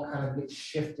 It all kind of gets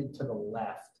shifted to the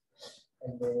left.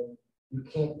 And then you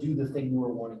can't do the thing you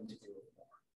were wanting to do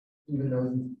anymore, even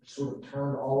though you sort of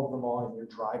turned all of them on and you're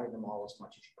driving them all as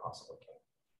much as you possibly can.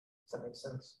 Does that make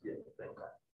sense? Yeah. Okay,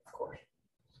 of course.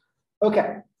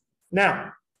 Okay,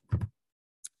 now,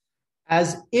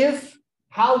 as if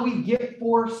how we get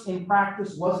force in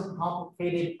practice wasn't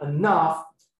complicated enough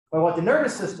by what the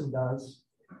nervous system does,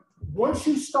 once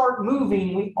you start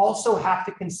moving, we also have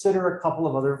to consider a couple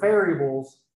of other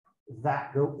variables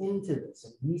that go into this.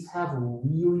 And these have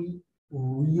really,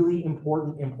 really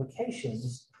important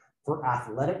implications for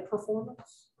athletic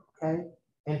performance, okay?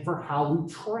 And for how we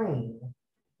train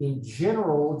in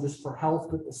general, just for health,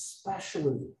 but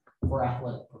especially for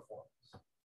athletic performance.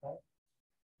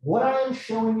 What I am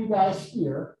showing you guys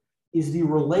here is the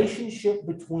relationship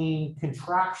between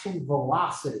contraction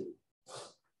velocity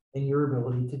and your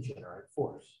ability to generate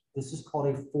force. This is called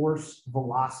a force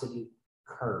velocity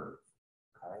curve.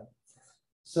 Okay?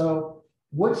 So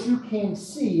what you can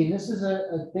see, and this is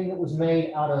a thing that was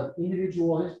made out of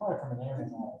individual, it's probably from an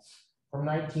animal from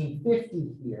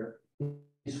 1950 here,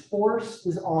 is force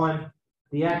is on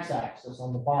the x-axis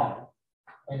on the bottom.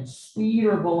 And speed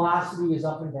or velocity is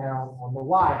up and down on the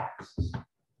y-axis.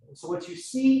 So what you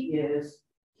see is,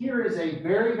 here is a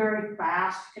very, very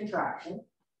fast contraction.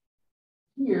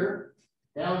 Here,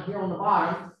 down here on the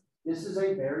bottom, this is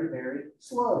a very, very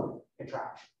slow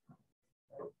contraction.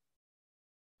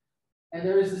 And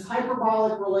there is this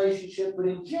hyperbolic relationship, but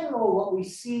in general, what we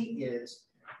see is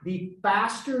the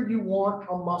faster you want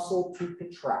a muscle to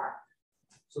contract,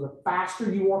 so the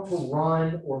faster you want to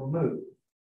run or move,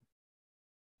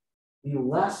 the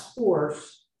less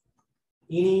force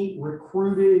any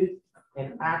recruited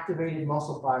and activated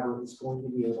muscle fiber is going to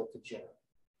be able to generate.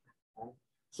 Okay?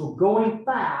 So going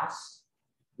fast,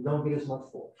 you don't get as much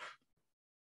force.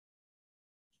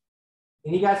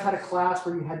 And you guys had a class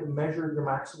where you had to measure your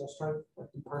maximal strength, like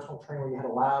the personal trainer, where you had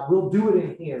a lab. We'll do it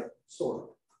in here, sort of,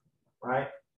 right?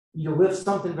 You lift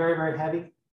something very, very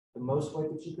heavy, the most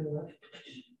weight that you can lift.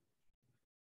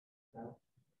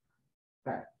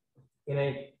 Okay. In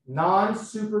a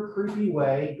non-super creepy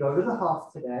way, go to the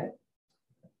Huff today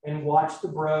and watch the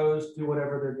bros do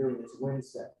whatever they're doing. It's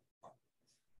Wednesday.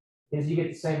 Because you get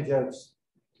the same jokes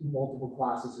multiple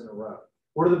classes in a row.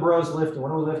 What are the bros lifting?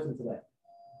 What are we lifting today?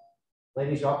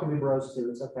 Ladies, y'all can be bros too.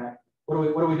 It's okay. What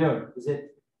are we doing? It's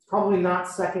probably not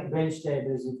second bench day,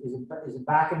 but is it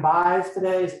back and buys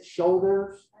today? Is it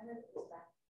shoulders? I heard it was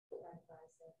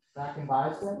Back and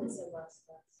buys day? It's a last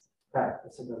class. Okay,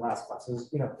 this is the last class. So,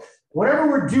 you know, whatever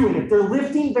we're doing, if they're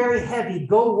lifting very heavy,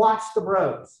 go watch the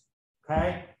bros.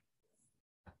 Okay?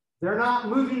 They're not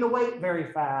moving the weight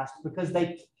very fast because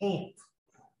they can't.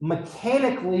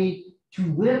 Mechanically,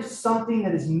 to lift something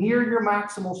that is near your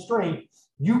maximal strength,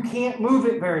 you can't move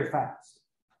it very fast.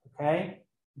 Okay?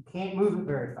 You can't move it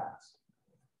very fast.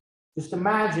 Just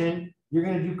imagine you're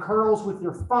going to do curls with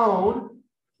your phone.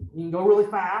 You can go really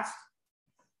fast.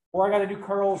 Or I got to do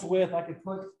curls with, I could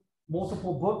put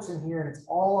multiple books in here, and it's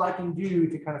all I can do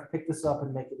to kind of pick this up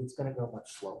and make it, it's going to go much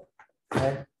slower.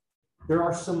 Okay? There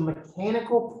are some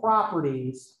mechanical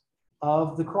properties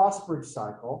of the cross-bridge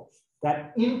cycle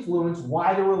that influence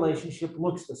why the relationship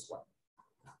looks this way.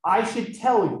 I should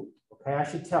tell you, okay, I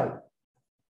should tell you.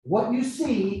 What you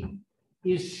see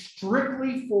is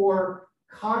strictly for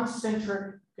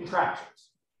concentric contractions.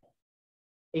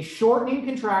 A shortening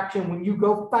contraction, when you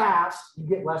go fast, you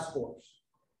get less force.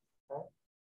 Okay?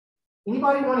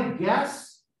 Anybody want to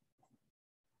guess?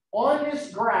 On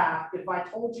this graph, if I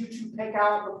told you to pick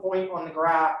out the point on the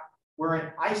graph where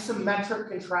an isometric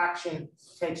contraction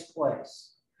takes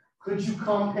place, could you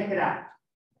come pick it out?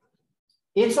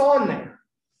 It's on there.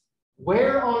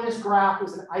 Where on this graph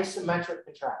is an isometric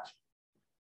contraction?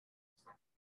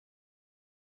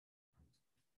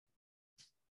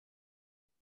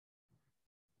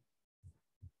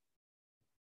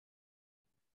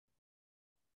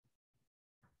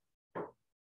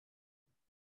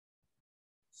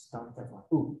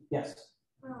 Ooh, yes. Is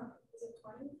it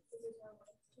 20? Is it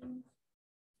 20?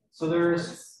 So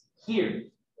there's here.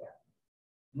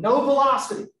 No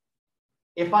velocity.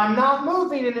 If I'm not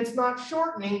moving and it's not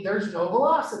shortening, there's no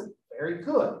velocity. Very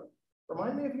good.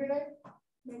 Remind me of your name?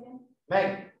 Megan.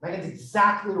 Megan. Megan's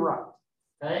exactly right.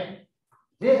 Okay?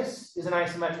 This is an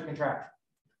isometric contraction.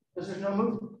 Because there's no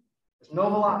movement. There's no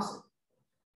velocity.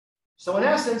 So in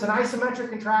essence, an isometric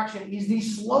contraction is the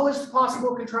slowest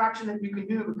possible contraction that you can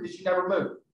do because you never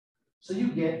move. So you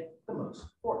get the most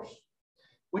force.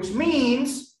 Which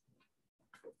means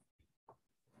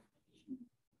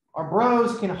our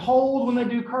bros can hold when they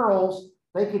do curls.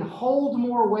 They can hold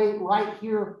more weight right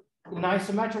here in an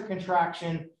isometric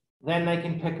contraction than they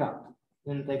can pick up,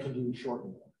 than they can do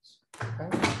shortened ones.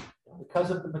 Okay?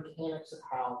 Because of the mechanics of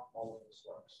how all of this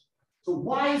works. So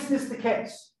why is this the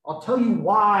case? I'll tell you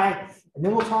why, and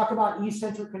then we'll talk about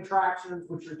eccentric contractions,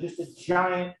 which are just a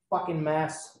giant fucking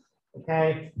mess,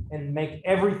 okay, and make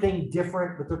everything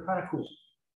different, but they're kind of cool.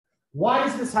 Why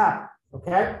does this happen,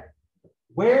 okay?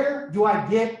 Where do I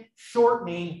get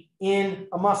shortening in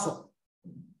a muscle?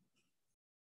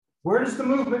 Where does the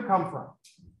movement come from?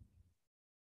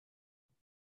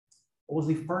 What was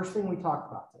the first thing we talked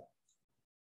about today?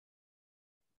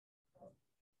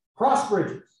 Cross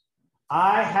bridges.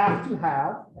 I have to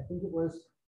have, I think it was,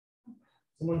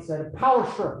 someone said a power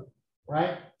stroke,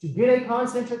 right? To get a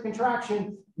concentric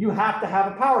contraction, you have to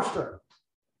have a power stroke,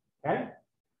 okay?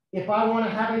 If I want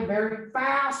to have a very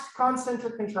fast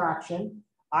concentric contraction,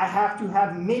 I have to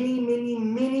have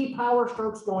many power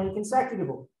strokes going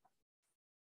consecutively.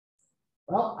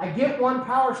 Well, I get one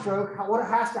power stroke. What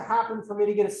has to happen for me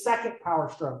to get a second power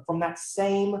stroke from that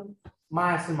same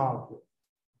myosin molecule?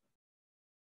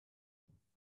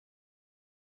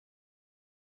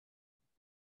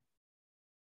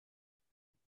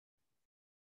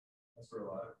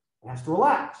 It has to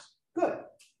relax. Good.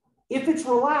 If it's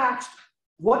relaxed,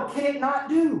 what can it not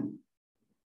do?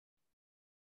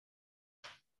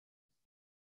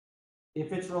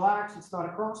 If it's relaxed, it's not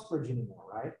a cross bridge anymore,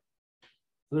 right?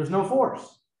 So there's no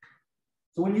force.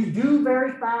 So when you do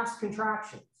very fast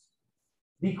contractions,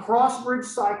 the cross bridge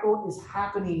cycle is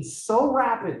happening so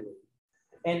rapidly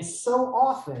and so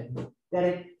often that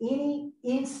at any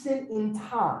instant in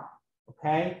time,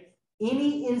 okay,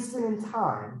 any instant in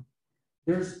time,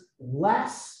 there's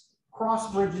less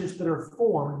cross bridges that are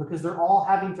formed because they're all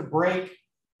having to break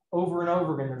over and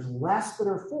over again. There's less that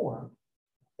are formed,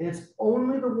 and it's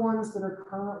only the ones that are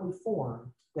currently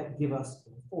formed that give us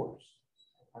the force.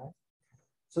 Okay?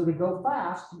 So to go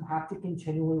fast, you have to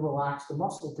continually relax the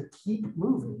muscle to keep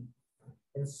moving.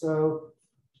 And so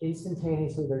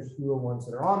instantaneously, there's fewer ones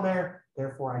that are on there.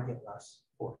 Therefore, I get less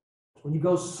force. When you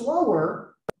go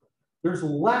slower, there's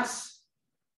less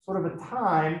sort of a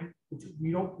time.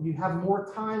 You have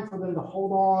more time for them to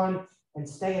hold on and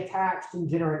stay attached and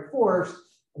generate force.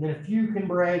 And then a few can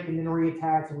break and then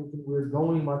reattach, and we're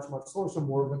going much slower, so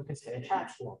more of them can stay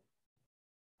attached longer.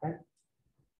 Okay?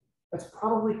 That's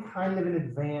probably kind of an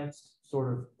advanced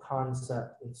sort of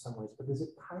concept in some ways, but does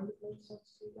it kind of make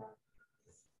sense to you guys?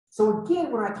 So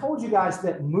again, when I told you guys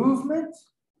that movement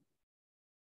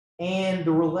and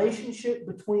the relationship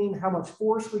between how much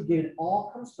force we get, it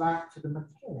all comes back to the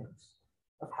mechanics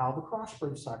of how the cross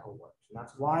bridge cycle works. And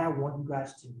that's why I want you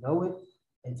guys to know it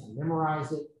and to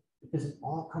memorize it, because it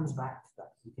all comes back to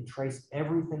that. You can trace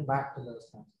everything back to those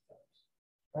kinds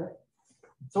of things. Okay?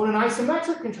 So in an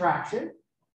isometric contraction,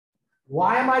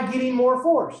 why am I getting more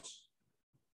force?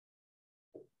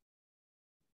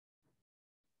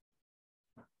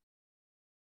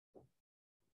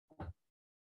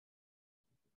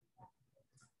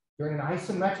 During an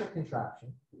isometric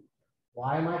contraction,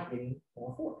 why am I getting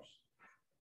more force?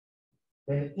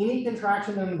 Then any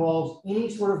contraction that involves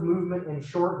any sort of movement and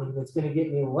shortening, that's going to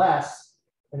get me less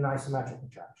than an isometric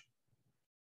contraction.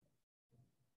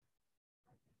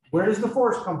 Where does the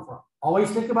force come from? Always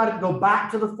think about it, go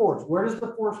back to the force. Where does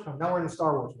the force come? Now we're in the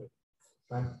Star Wars movie.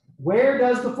 Right? Where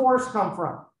does the force come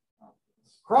from?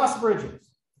 Cross bridges.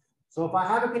 So if I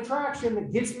have a contraction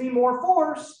that gets me more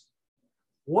force,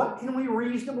 what can we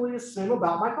reasonably assume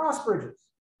about my cross bridges?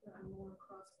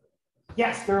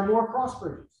 Yes, there are more cross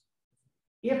bridges.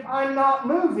 If I'm not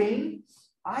moving,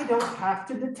 I don't have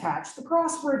to detach the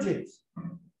cross bridges.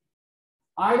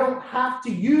 I don't have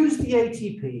to use the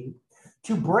ATP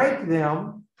to break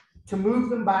them, to move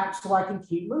them back so I can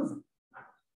keep moving.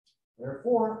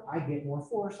 Therefore, I get more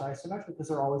force isometrically because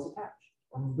they're always attached.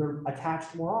 They're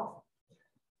attached more often.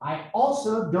 I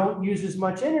also don't use as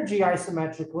much energy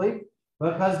isometrically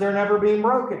because they're never being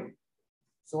broken.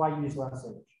 So I use less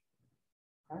energy.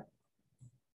 Okay?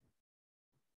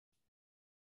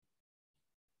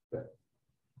 Good.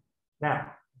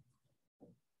 Now,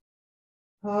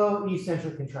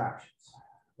 eccentric contractions.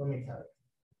 Let me tell you.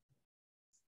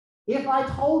 If I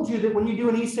told you that when you do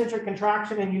an eccentric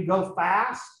contraction and you go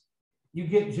fast, you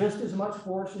get just as much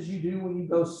force as you do when you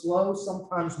go slow,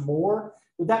 sometimes more,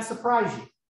 would that surprise you?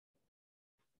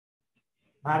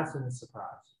 Madison is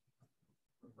surprised.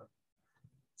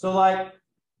 So like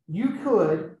you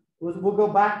could, we'll go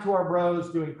back to our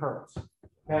bros doing curls,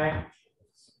 okay?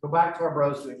 Go back to our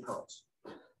bros doing curls.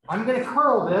 I'm going to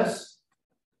curl this.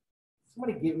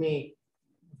 Somebody give me,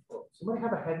 somebody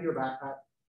have a heavier backpack?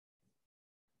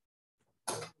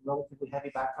 Relatively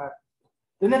heavy backpack?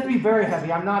 Doesn't have to be very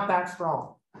heavy. I'm not that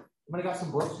strong. Somebody got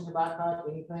some books in your backpack?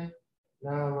 Anything?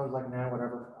 No, I was like, no,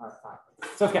 whatever. All right, fine.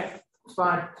 It's okay. It's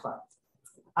fine. It's fine.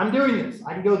 I'm doing this.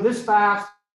 I can go this fast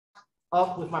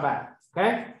up with my back.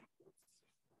 Okay?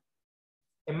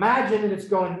 Imagine that it's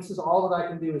going, this is all that I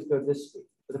can do is go this speed.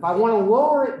 But if I want to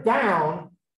lower it down,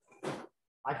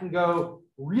 I can go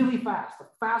really fast. The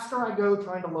faster I go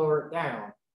trying to lower it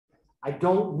down, I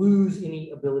don't lose any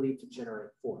ability to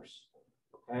generate force.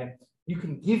 Okay? You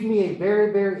can give me a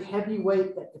very, very heavy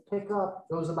weight that to pick up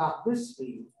goes about this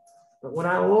speed. But when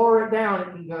I lower it down,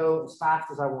 it can go as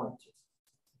fast as I want it to.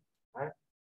 Right?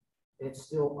 It's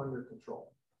still under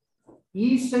control.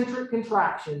 Eccentric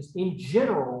contractions, in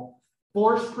general,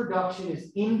 force production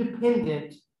is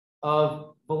independent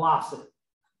of velocity.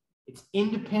 It's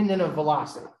independent of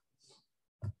velocity.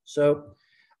 So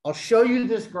I'll show you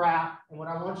this graph, and what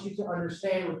I want you to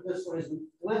understand with this one is we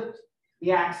flipped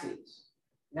the axes.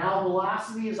 Now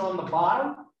velocity is on the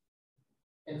bottom,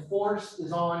 and force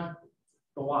is on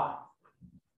the y.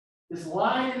 This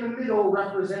line in the middle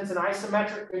represents an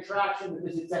isometric contraction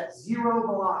because it's at zero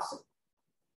velocity.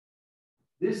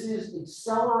 This is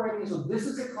accelerating, so this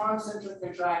is a concentric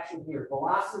contraction here.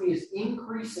 Velocity is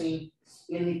increasing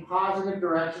in the positive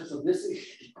direction, so this is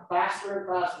faster and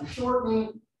faster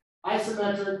shortening,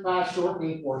 isometric, fast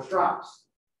shortening, force drops.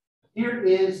 Here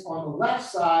is on the left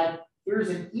side, here's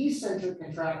an eccentric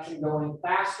contraction going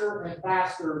faster and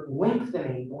faster,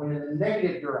 lengthening, going in the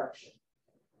negative direction.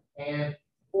 And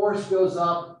force goes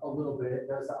up a little bit, it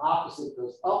does the opposite,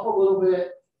 goes up a little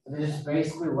bit, and then it's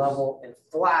basically level and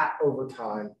flat over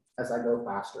time as I go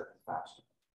faster and faster.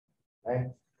 Okay?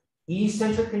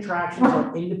 Eccentric contractions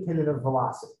are independent of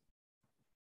velocity.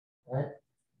 Okay?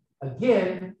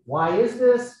 Again, why is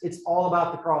this? It's all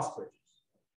about the cross bridges.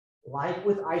 Like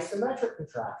with isometric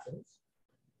contractions,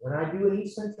 when I do an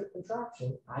eccentric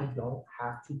contraction, I don't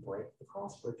have to break the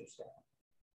cross bridges down.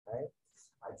 Okay?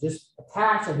 I just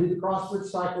attach, I do the cross bridge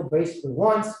cycle basically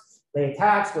once, they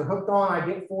attach, they're hooked on, I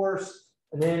get force,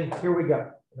 and then here we go.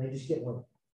 And they just get limited.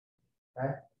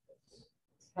 Okay?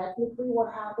 Technically,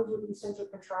 what happens with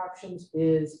eccentric contractions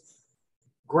is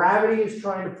gravity is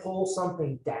trying to pull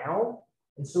something down.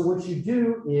 And so what you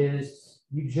do is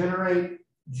you generate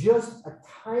just a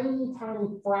tiny, tiny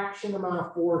fraction amount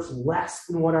of force less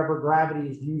than whatever gravity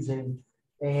is using.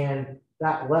 And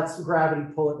that lets the gravity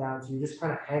pull it down. So you're just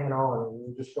kind of hanging on and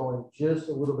you're just going just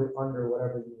a little bit under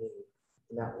whatever you need.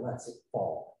 And that lets it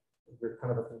fall. You're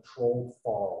kind of a controlled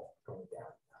fall going down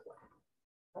that way.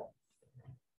 Okay.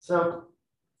 So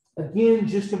again,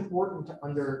 just important to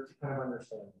kind of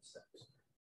understand these things.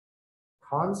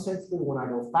 Constantly, when I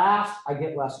go fast, I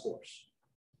get less force.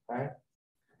 Okay.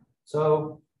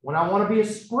 So when I want to be a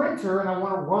sprinter and I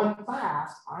want to run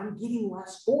fast, I'm getting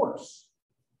less force.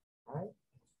 Right?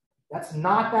 That's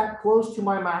not that close to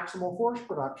my maximal force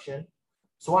production.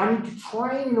 So I need to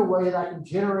train in a way that I can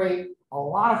generate a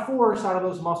lot of force out of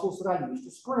those muscles that I use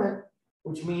to sprint,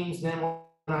 which means then when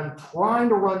I'm trying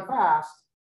to run fast,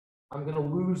 I'm going to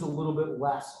lose a little bit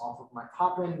less off of my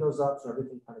top end goes up, so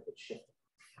everything kind of gets shifted.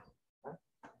 Okay?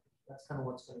 That's kind of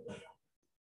what's going to go on.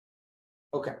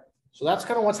 Okay, so that's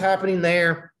kind of what's happening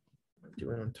there. I'm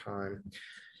doing on time.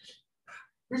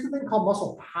 Here's the thing called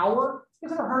muscle power. You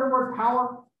guys ever heard of the word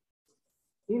power?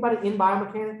 Anybody in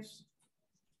biomechanics?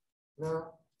 No?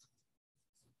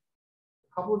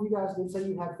 A couple of you guys did say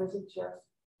you had physics, yes?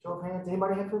 Show of hands.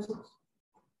 Anybody have physics?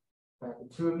 Okay.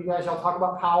 The two of you guys, y'all talk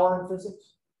about power and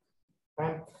physics.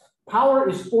 Okay. Power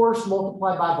is force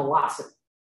multiplied by velocity.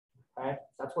 Okay,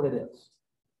 that's what it is.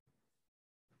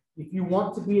 If you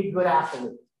want to be a good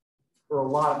athlete for a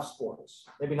lot of sports,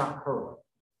 maybe not curling.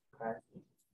 Okay.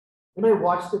 Anybody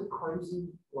watch the crazy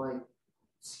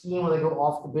skiing where they go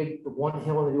off the one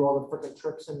hill and they do all the freaking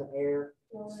tricks in the air?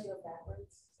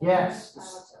 Yes.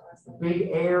 Big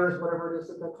airs, whatever it is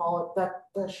that they call it.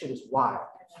 That shit is wild.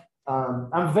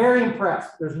 I'm very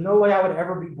impressed. There's no way I would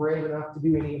ever be brave enough to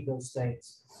do any of those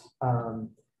things on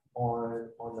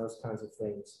those kinds of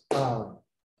things.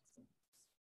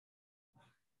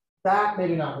 That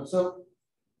maybe not. So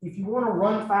if you want to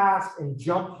run fast and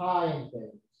jump high and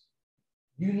things,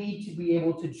 you need to be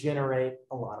able to generate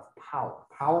a lot of power.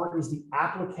 Power is the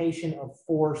application of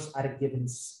force at a given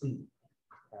speed.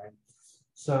 Okay?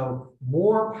 So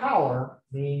more power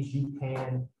means you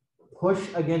can push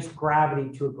against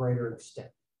gravity to a greater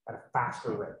extent at a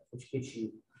faster rate, which gets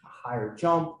you a higher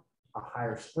jump, a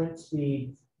higher sprint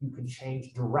speed. You can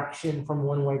change direction from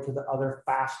one way to the other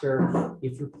faster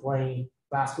if you're playing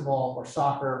basketball or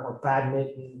soccer or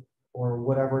badminton or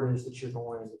whatever it is that you're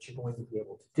going to be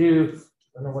able to do.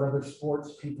 I don't know what other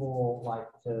sports people like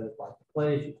to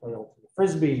play. If you play ultimate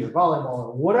frisbee or volleyball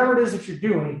or whatever it is that you're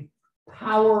doing,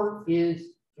 power is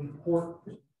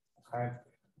important. Okay,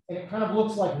 and it kind of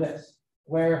looks like this,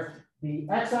 where the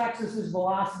x-axis is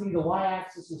velocity, the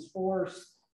y-axis is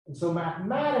force, and so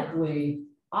mathematically,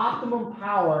 optimum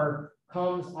power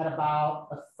comes at about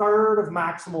a third of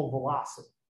maximal velocity.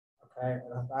 Okay,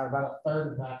 about a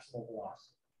third of maximal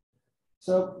velocity.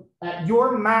 So at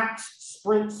your max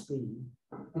sprint speed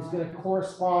is going to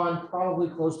correspond probably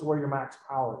close to where your max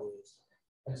power is.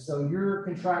 And so you're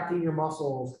contracting your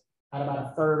muscles at about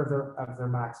a third of their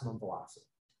maximum velocity.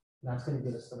 And that's going to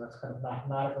get us, so that's kind of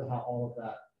mathematically how all of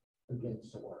that begins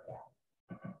to work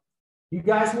out. You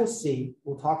guys will see,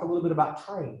 we'll talk a little bit about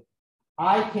training.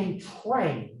 I can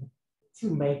train to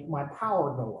make my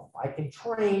power go up. I can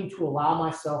train to allow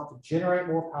myself to generate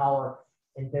more power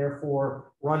and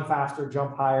therefore run faster,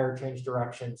 jump higher, change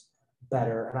directions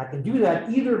better. And I can do that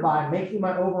either by making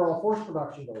my overall force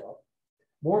production go up,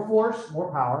 more force,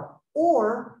 more power,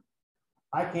 or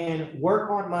I can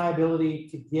work on my ability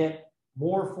to get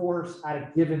more force at a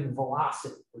given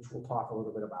velocity, which we'll talk a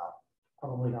little bit about,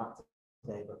 probably not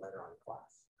today, but later on in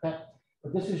class. Okay?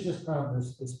 But this is just kind of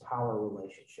this power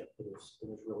relationship that is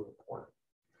really important.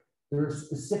 There are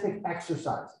specific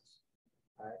exercises.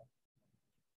 Right?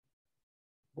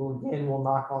 We'll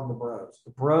knock on the bros.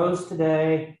 The bros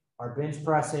today are bench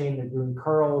pressing, they're doing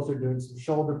curls, they're doing some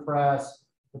shoulder press,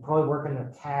 they're probably working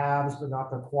their calves, but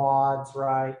not their quads,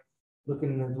 right? We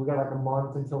got like a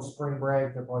month until spring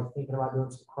break. They're probably thinking about doing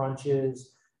some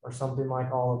crunches or something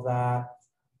like all of that.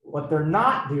 What they're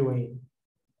not doing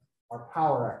are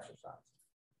power exercises.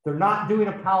 They're not doing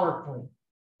a power clean.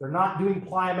 They're not doing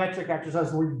plyometric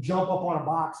exercises where you jump up on a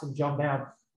box and jump down.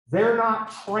 They're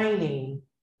not training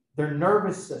their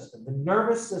nervous system. The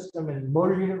nervous system and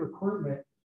motor unit recruitment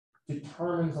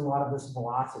determines a lot of this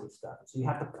velocity stuff. So you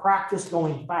have to practice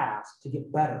going fast to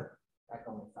get better at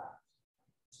going fast.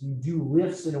 So you do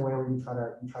lifts in a way where you try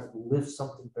to lift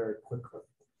something very quickly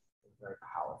and very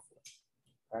powerfully.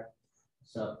 Okay?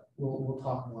 So we'll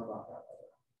talk more about that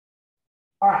later.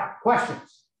 All right,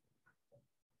 questions,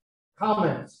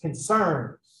 comments,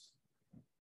 concerns.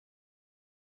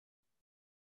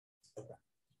 Okay.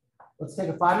 Let's take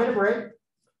a 5-minute break,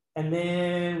 and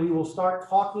then we will start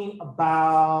talking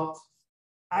about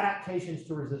adaptations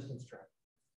to resistance training.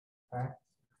 Okay?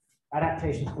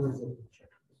 Adaptations to resistance training.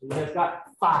 So you guys got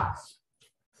 5.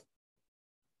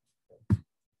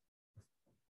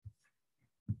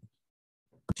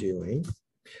 Doing.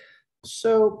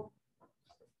 So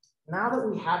now that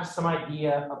we have some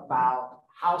idea about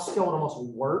how skeletal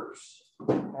muscle works,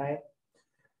 okay,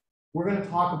 we're going to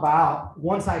talk about,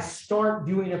 once I start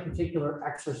doing a particular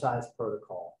exercise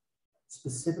protocol,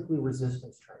 specifically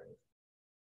resistance training,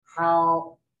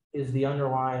 how is the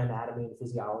underlying anatomy and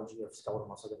physiology of skeletal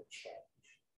muscle going to change?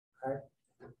 Okay,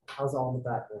 how's all of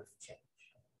that going to change?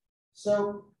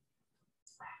 So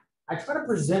I try to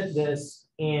present this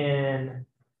in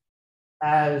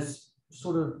as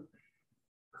sort of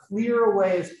clear a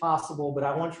way as possible, but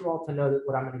I want you all to know that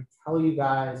what I'm going to tell you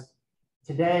guys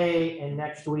today and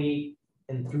next week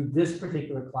and through this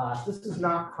particular class, this is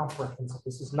not comprehensive.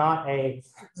 This is not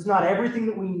everything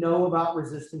that we know about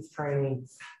resistance training.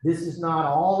 This is not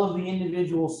all of the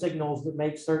individual signals that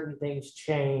make certain things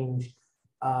change.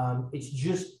 It's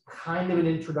just kind of an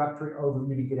introductory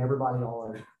overview to get everybody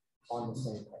on the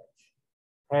same page.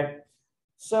 Okay,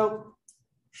 so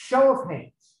show of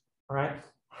hands. All right,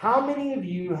 how many of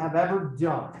you have ever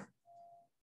done,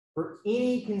 for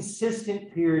any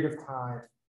consistent period of time,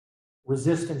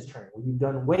 resistance training, where you've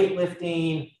done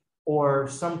weightlifting or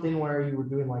something where you were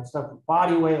doing like stuff with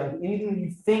body weight, like anything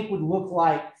you think would look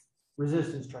like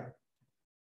resistance training?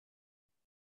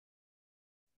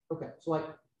 Okay, so like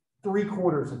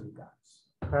 3/4 of you guys.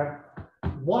 Okay,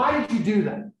 why did you do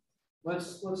that?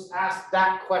 Let's ask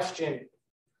that question.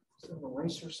 Is there an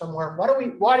eraser somewhere?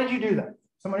 Why did you do that?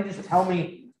 Somebody just tell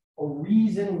me a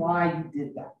reason why you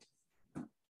did that.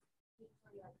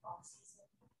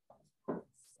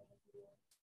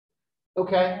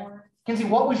 Okay, Kinsey,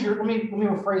 what was your, let me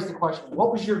rephrase the question.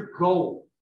 What was your goal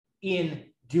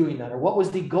in doing that? Or what was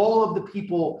the goal of the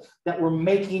people that were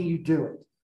making you do it?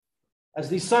 As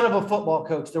the son of a football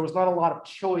coach, there was not a lot of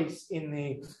choice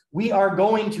in we are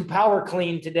going to power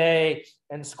clean today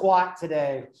and squat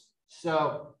today.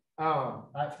 So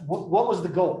what was the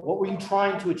goal? What were you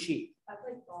trying to achieve? I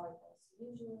play volleyball, so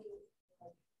usually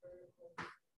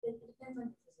it depends on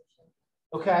the position.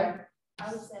 Okay.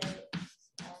 I would say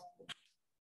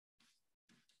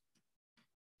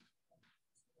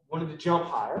wanted to jump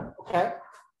higher. Okay.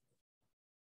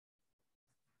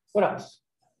 What else?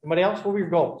 Anybody else? What were your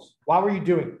goals? Why were you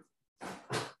doing it?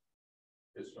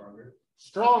 Get stronger.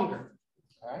 Stronger.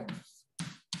 All right.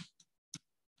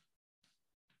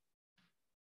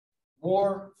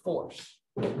 More force.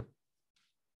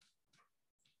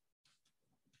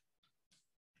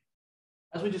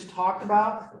 As we just talked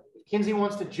about, if Kinsey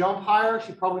wants to jump higher,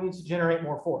 she probably needs to generate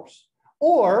more force.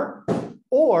 Or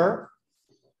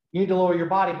you need to lower your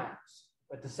body mass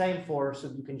at the same force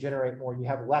so you can generate more. You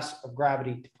have less of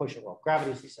gravity to push it. Well,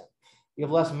 gravity is the same. You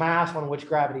have less mass on which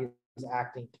gravity is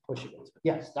acting to push against. But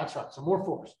yes, that's right. So more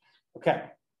force. Okay.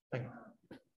 I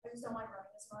just don't like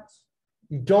running as much.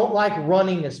 You don't like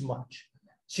running as much.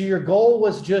 So your goal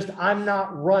was just, I'm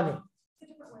not running. It's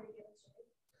a different way to get in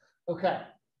shape. Okay.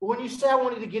 But when you say I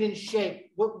wanted to get in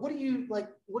shape, what do you like?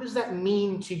 What does that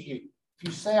mean to you? If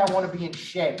you say I want to be in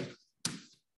shape,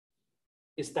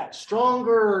 is that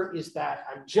stronger? Is that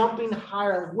I'm jumping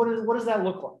higher? What does that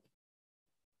look like?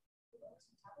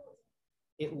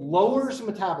 It lowers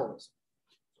metabolism.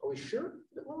 Are we sure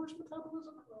it lowers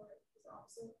metabolism?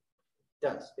 It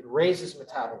does. It raises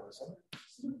metabolism.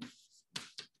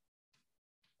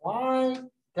 Why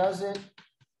does it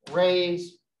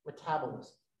raise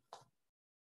metabolism?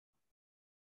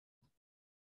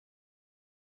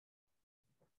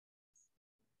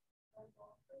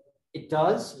 It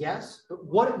does, yes.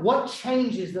 But what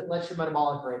changes that lets your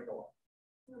metabolic rate go up?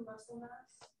 Your muscle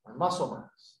mass. Our muscle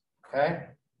mass. Okay.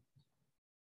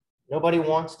 Nobody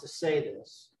wants to say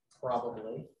this,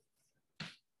 probably.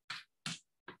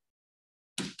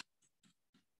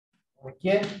 We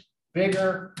get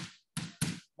bigger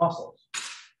muscles,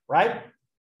 right?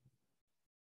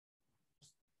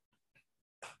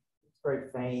 It's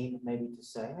very vain, maybe, to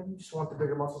say, you just want the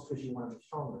bigger muscles because you want to be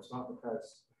stronger. It's not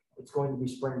because it's going to be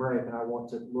spring break and I want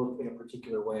to look in a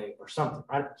particular way or something,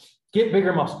 right? Get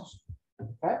bigger muscles,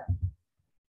 okay?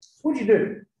 So what'd you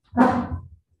do?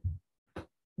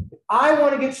 If I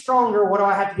want to get stronger, what do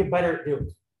I have to get better at doing?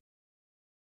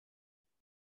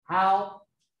 How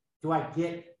do I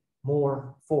get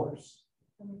more force?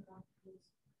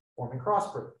 Forming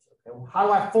cross bridges. Okay, well, how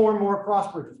do I form more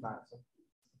cross bridges, Madison?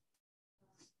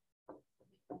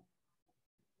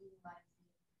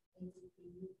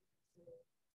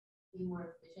 Be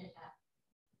more efficient at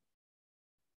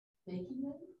making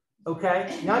them.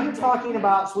 Okay, now you're talking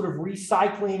about sort of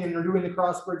recycling and doing the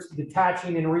cross bridges,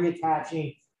 detaching and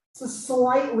reattaching. It's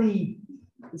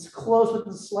close, but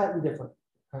it's slightly different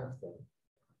kind of thing,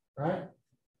 right?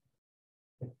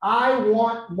 If I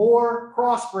want more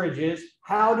cross bridges,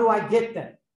 how do I get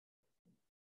them?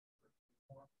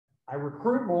 I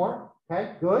recruit more.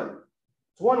 Okay, good.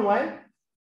 It's one way.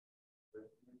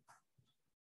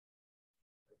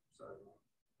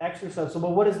 Exercise. So,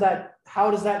 but what is that? How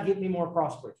does that get me more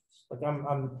cross bridges? Like I'm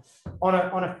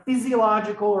on a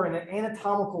physiological or an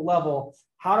anatomical level,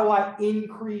 how do I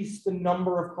increase the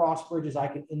number of cross bridges I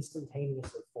can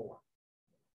instantaneously form?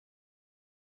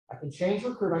 I can change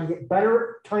recruit. I can get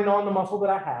better at turning on the muscle that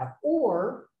I have,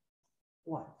 or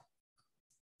what?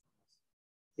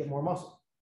 Get more muscle.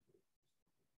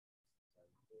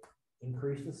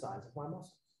 Increase the size of my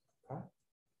muscles. Okay.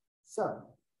 So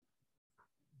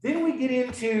then we get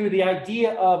into the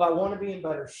idea of I want to be in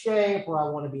better shape, or I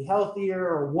want to be healthier,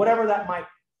 or whatever that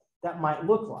might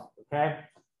look like. Okay.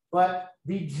 But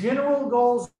the general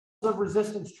goals of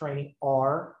resistance training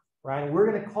are, right, and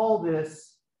we're going to call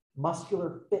this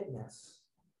muscular fitness.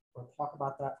 We'll talk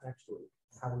about that next week,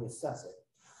 how we assess it.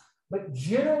 But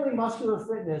generally, muscular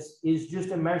fitness is just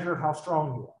a measure of how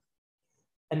strong you are.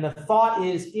 And the thought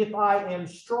is, if I am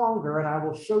stronger, and I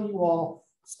will show you all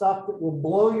stuff that will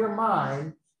blow your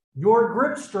mind, your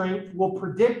grip strength will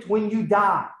predict when you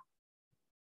die.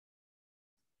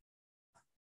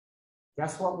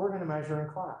 Guess what we're going to measure in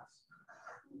class?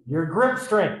 Your grip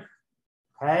strength.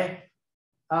 Okay?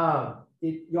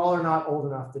 Y'all are not old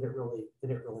enough that it really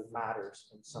matters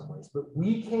in some ways, but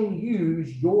we can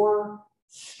use your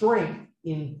strength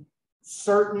in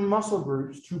certain muscle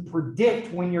groups to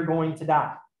predict when you're going to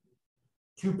die,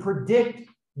 to predict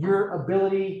your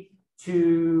ability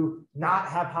to not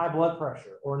have high blood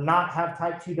pressure or not have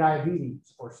type 2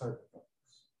 diabetes or certain things.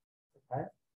 Okay?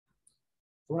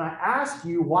 So when I ask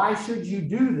you, why should you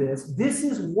do this? This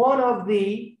is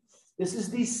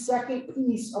the second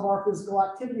piece of our physical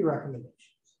activity recommendations.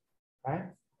 Okay?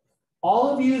 All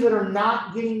of you that are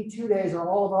not getting 2 days, or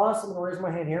all of us, I'm going to raise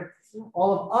my hand here,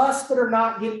 all of us that are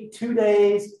not getting 2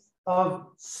 days of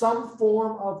some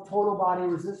form of total body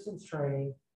resistance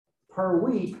training per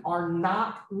week are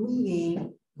not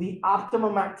meeting the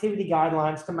optimum activity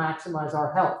guidelines to maximize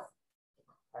our health.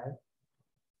 Okay?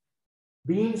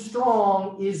 Being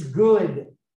strong is good.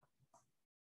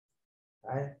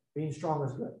 Okay? Being strong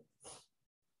is good.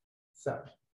 So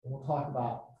we'll talk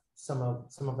about some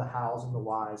of the hows and the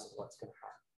whys and what's going to happen.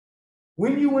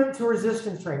 When you went to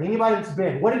resistance training, anybody that's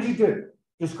been, what did you do?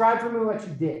 Describe for me what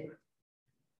you did.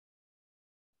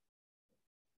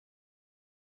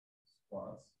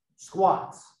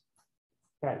 Squats.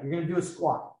 Okay, you're going to do a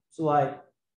squat. So like,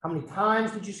 how many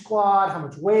times did you squat? How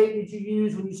much weight did you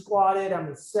use when you squatted? How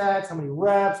many sets? How many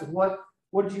reps? And what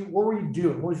were you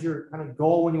doing? What was your kind of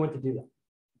goal when you went to do that?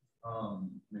 I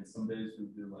mean, some days we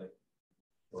do like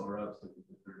low reps, like we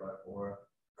do 3x4.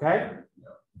 Okay. Or,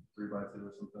 3x2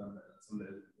 or something. And some days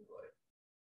we do like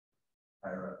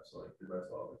higher reps, so like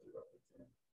 3x12 or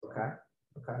 3x15. Okay.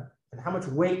 Okay. And how much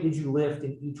weight did you lift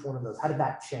in each one of those? How did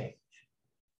that change?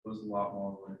 It was a lot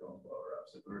more when we were going low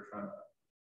reps. Like we were trying to,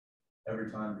 every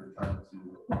time we were trying to,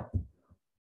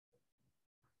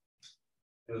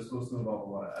 it was supposed to involve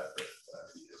a lot of effort.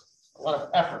 A lot of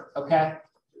effort. Okay.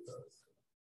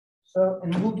 So,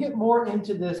 and we'll get more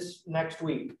into this next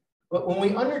week. But when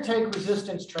we undertake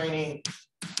resistance training,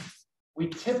 we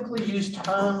typically use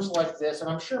terms like this, and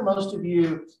I'm sure most of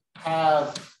you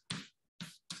have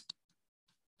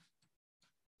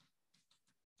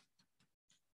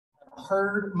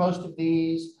heard most of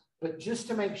these, but just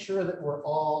to make sure that we're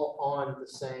all on the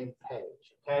same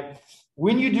page, okay?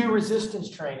 When you do resistance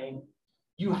training,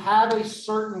 you have a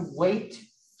certain weight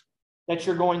that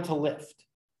you're going to lift.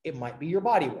 It might be your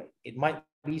body weight. It might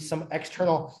be some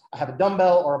external, I have a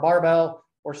dumbbell or a barbell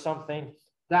or something.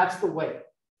 That's the weight.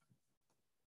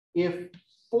 If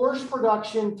force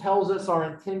production tells us our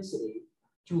intensity,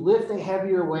 to lift a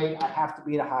heavier weight, I have to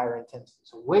be at a higher intensity.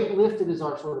 So weight lifted is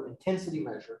our sort of intensity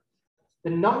measure. The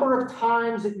number of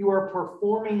times that you are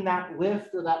performing that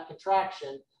lift or that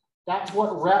contraction, that's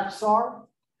what reps are.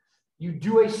 You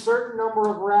do a certain number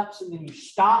of reps and then you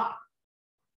stop,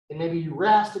 and maybe you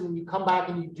rest, and then you come back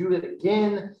and you do it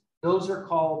again. Those are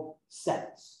called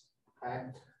sets. Okay.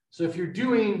 So if you're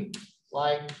doing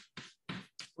like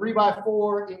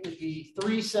 3x4, it would be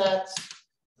 3 sets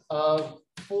of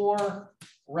 4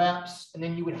 reps, and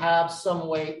then you would have some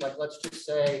weight, like let's just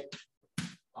say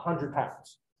 100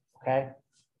 pounds. Okay.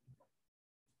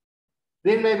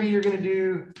 Then maybe you're going to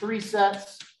do 3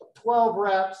 sets of 12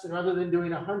 reps, and rather than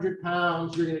doing 100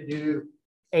 pounds, you're going to do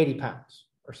 80 pounds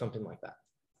or something like that.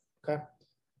 Okay.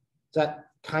 Does that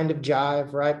kind of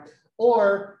jive, right?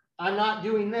 Or I'm not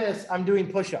doing this, I'm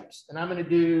doing push-ups, and I'm going to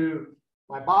do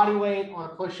my body weight on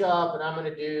a push-up, and I'm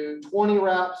going to do 20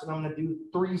 reps, and I'm going to do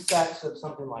 3 sets of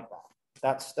something like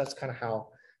that. That's kind of how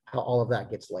all of that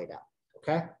gets laid out.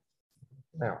 Okay.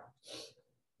 Now,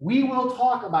 we will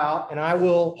talk about, and I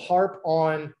will harp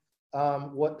on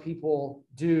what people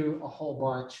do a whole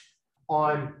bunch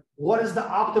on what is the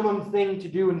optimum thing to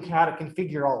do and how to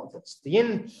configure all of this. The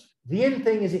end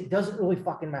thing is it doesn't really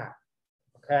fucking matter.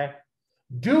 Okay?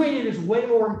 Doing it is way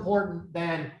more important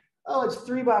than, oh, it's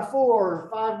 3x4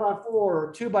 or 5x4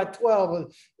 or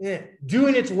 2x12.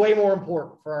 Doing it's way more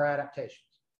important for our adaptations.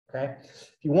 Okay?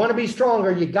 If you want to be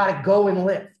stronger, you got to go and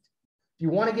lift. If you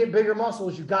want to get bigger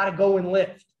muscles, you got to go and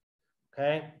lift.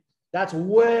 Okay? That's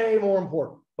way more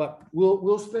important. But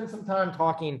we'll spend some time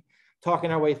talking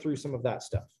our way through some of that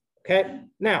stuff. Okay?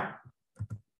 Now,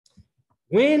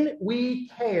 when we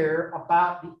care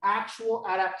about the actual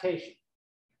adaptation,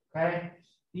 okay,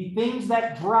 the things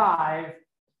that drive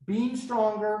being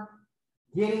stronger,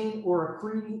 getting or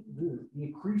accreting, the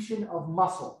accretion of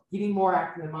muscle, getting more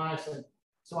actin and myosin,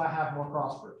 so I have more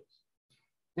cross bridges.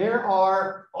 There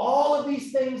are all of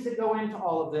these things that go into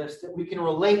all of this that we can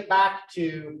relate back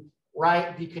to,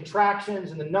 right? The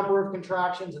contractions and the number of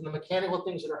contractions and the mechanical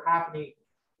things that are happening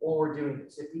while we're doing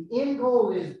this. If the end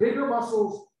goal is bigger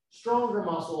muscles, stronger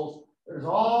muscles, there's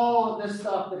all of this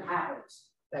stuff that happens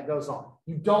that goes on.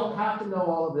 You don't have to know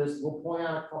all of this. We'll point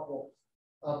out a couple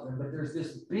of them, but there's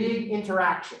this big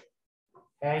interaction,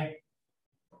 okay?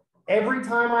 Every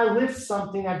time I lift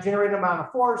something, I generate an amount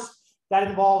of force. That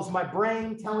involves my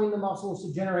brain telling the muscles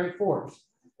to generate force.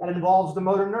 That involves the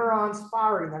motor neurons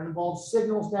firing. That involves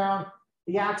signals down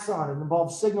the axon. It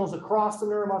involves signals across the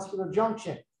neuromuscular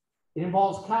junction. It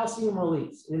involves calcium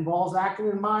release. It involves actin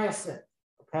and myosin,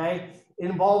 okay? It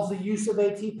involves the use of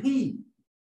ATP,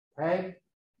 okay?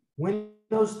 When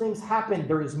those things happen,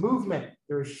 there is movement,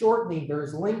 there is shortening, there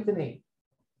is lengthening.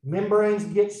 Membranes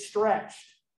get stretched,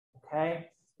 okay?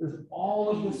 There's all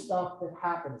of this stuff that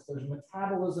happens. There's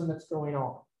metabolism that's going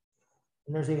on.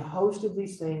 And there's a host of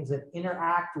these things that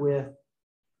interact with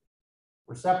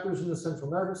receptors in the central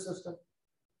nervous system,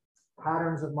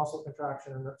 patterns of muscle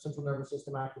contraction and central nervous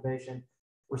system activation,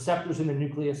 receptors in the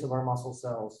nucleus of our muscle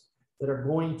cells that are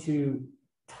going to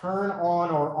turn on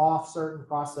or off certain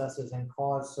processes and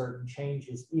cause certain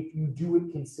changes if you do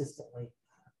it consistently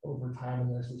over time.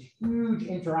 And there's this huge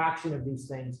interaction of these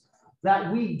things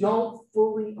that we don't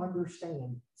fully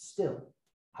understand still.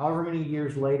 However many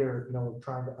years later, we're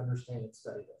trying to understand and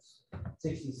study this.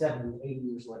 60, 70, 80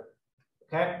 years later.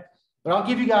 Okay? But I'll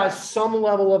give you guys some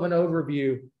level of an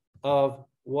overview of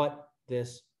what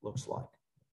this looks like.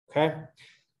 Okay?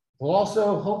 We'll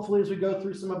also, hopefully, as we go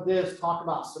through some of this, talk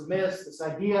about some myths, this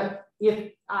idea.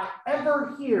 If I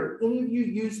ever hear any of you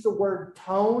use the word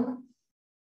tone,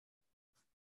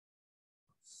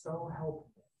 so help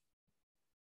me.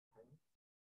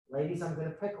 Ladies, I'm going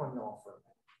to pick on y'all for a minute.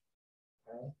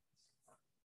 Okay?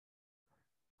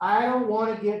 I don't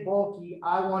want to get bulky.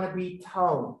 I want to be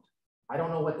toned. I don't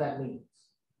know what that means.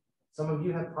 Some of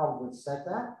you have probably said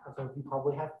that. Some of you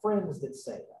probably have friends that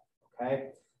say that. Okay?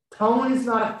 Tone is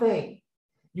not a thing.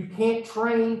 You can't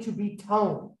train to be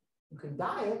toned. You can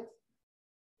diet,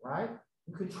 right?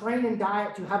 You can train and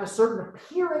diet to have a certain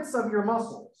appearance of your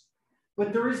muscles.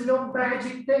 But there is no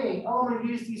magic thing. Oh, I'm going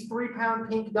to use these 3-pound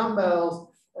pink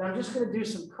dumbbells, and I'm just going to do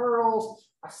some curls.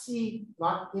 I see,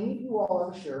 not any of you all,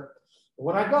 I'm sure. But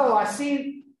when I go, I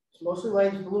see, it's mostly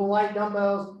ladies with little light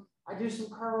dumbbells. I do some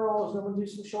curls, and I'm going to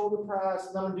do some shoulder press,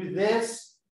 and I'm going to do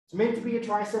this. It's meant to be a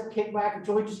tricep kickback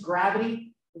until we just gravity,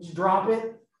 and just drop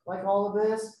it, like all of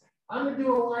this. I'm going to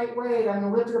do a lightweight. I'm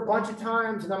going to lift it a bunch of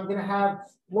times, and I'm going to have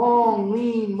long,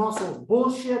 lean muscles.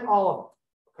 Bullshit, all of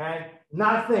them. Okay?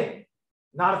 Not a thing.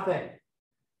 Not a thing.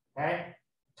 Okay?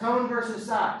 Tone versus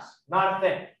size. Not a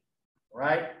thing.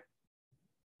 Right?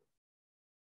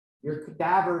 Your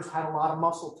cadavers had a lot of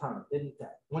muscle tone, didn't they?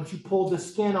 Once you pulled the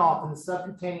skin off and the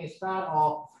subcutaneous fat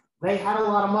off, they had a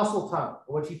lot of muscle tone.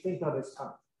 What you think of as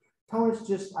tone. Tone is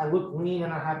just, I look lean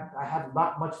and I have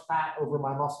not much fat over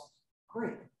my muscles.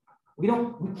 Great. We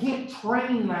can't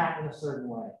train that in a certain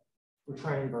way for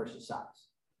training versus size.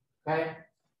 Okay?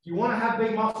 If you want to have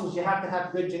big muscles, you have to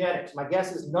have good genetics. My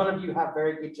guess is none of you have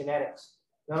very good genetics.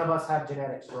 None of us have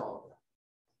genetics for all of that.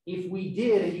 If we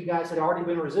did, and you guys had already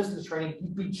been resistance training,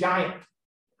 you'd be giant.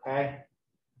 Okay?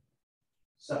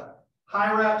 So,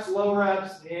 high reps, low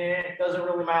reps, it doesn't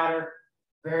really matter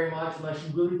very much unless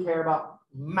you really care about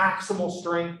maximal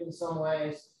strength in some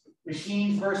ways.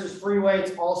 Machines versus free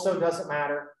weights also doesn't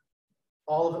matter.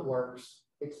 All of it works.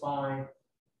 It's fine.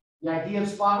 The idea of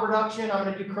spot reduction, I'm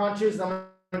going to do crunches, I'm going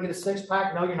to get a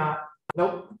 6-pack. No, you're not.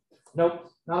 Nope.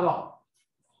 Nope. Not at all.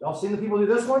 Y'all seen the people do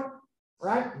this one?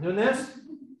 Right? I'm doing this.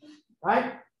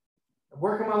 Right? I'm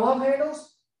working my love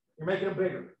handles. You're making them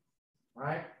bigger.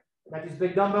 Right? Got these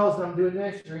big dumbbells, and I'm doing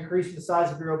this. You're increasing the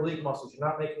size of your oblique muscles. You're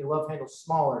not making your love handles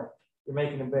smaller. You're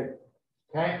making them bigger.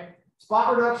 Okay?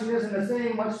 Spot reduction isn't a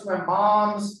thing, much as my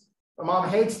mom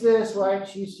hates this, right?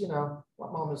 She's, you know,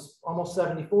 my mom is almost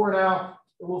 74 now.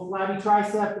 A little flabby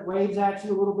tricep that waves at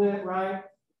you a little bit, right?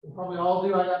 We probably all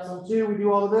do. I got some too. We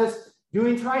do all of this.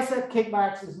 Doing tricep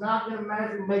kickbacks is not going to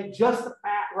magically make just the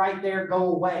fat right there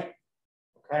go away.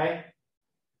 Okay?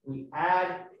 We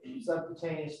add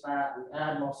subcutaneous fat, we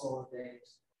add muscle and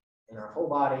things in our whole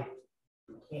body.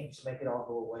 We can't just make it all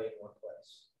go away in one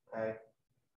place. Okay?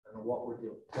 I don't know what we're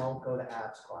doing. Don't go to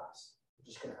abs class. You're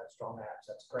just going to have strong abs.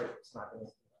 That's great. It's not going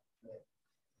to.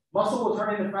 Muscle will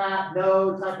turn into fat.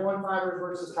 No, type 1 fibers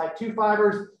versus type 2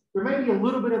 fibers. There may be a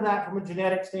little bit of that from a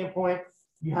genetic standpoint.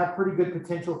 You have pretty good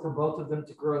potential for both of them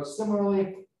to grow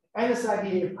similarly. And this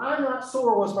idea, if I'm not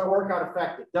sore, was my workout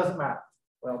effective? Doesn't matter.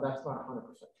 Well, that's not 100%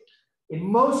 true. It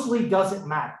mostly doesn't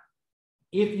matter.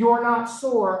 If you're not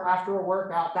sore after a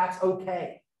workout, that's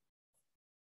okay.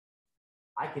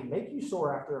 I can make you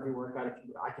sore after every workout.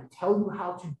 I can tell you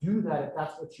how to do that if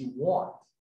that's what you want.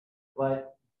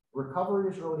 But recovery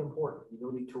is really important. The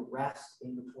ability to rest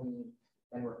in between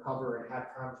and recover and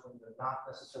have times when you're not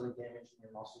necessarily damaging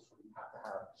your muscles, where you have to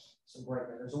have some break.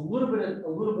 And there's a little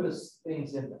bit of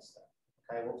things in this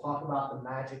thing. Okay, we'll talk about the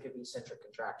magic of eccentric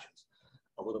contractions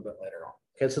a little bit later on.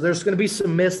 Okay, so there's going to be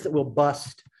some myths that will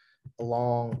bust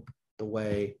along the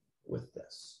way with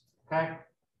this. Okay,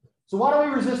 so why do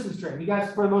we resistance train? You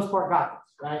guys, for the most part, got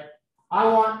this, right? I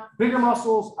want bigger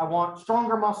muscles. I want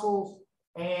stronger muscles.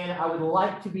 And I would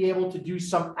like to be able to do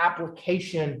some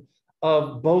application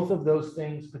of both of those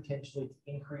things potentially to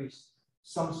increase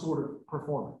some sort of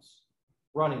performance.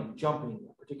 Running, jumping,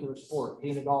 a particular sport,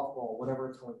 hitting a golf ball, whatever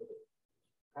it's going to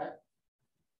be. Okay?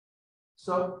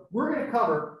 So we're going to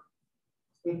cover,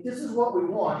 if this is what we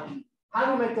want, how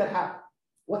do we make that happen?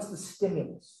 What's the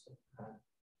stimulus? Okay?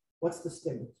 What's the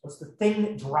stimulus? What's the thing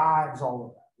that drives all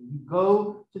of that? When you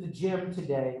go to the gym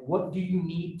today, what do you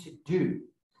need to do?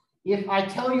 If I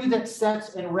tell you that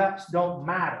sets and reps don't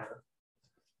matter,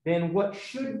 then what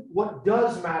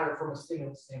does matter from a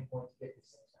stimulus standpoint to get these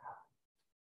things to happen?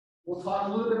 We'll talk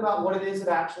a little bit about what it is that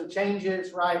actually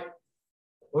changes, right?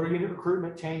 Motor unit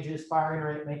recruitment changes, firing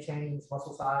rate may change,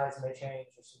 muscle size may change,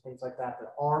 or some things like that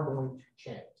are going to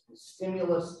change. The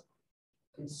stimulus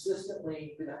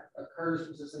consistently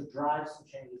drives some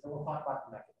changes, and we'll talk about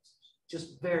the mechanisms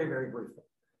just very, very briefly.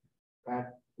 Okay?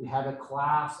 We have a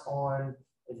class on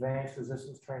advanced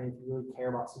resistance training. If you really care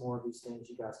about some more of these things,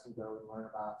 you guys can go and learn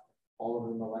about all of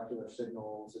the molecular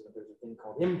signals, and there's a thing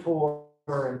called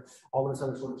mTOR and all this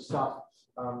other sort of stuff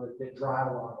that drive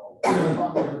a lot of all of this.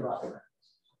 Talk a little bit about that.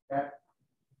 Okay.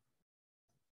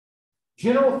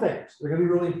 General things are going to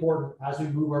be really important as we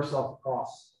move ourselves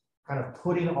across, kind of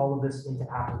putting all of this into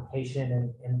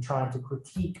application and trying to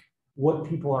critique what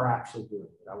people are actually doing.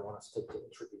 That I want us to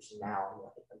introduce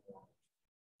now.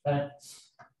 Okay.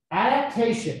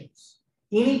 Adaptations,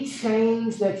 any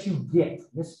change that you get,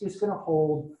 this is going to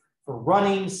hold for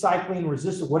running, cycling,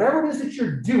 resistance, whatever it is that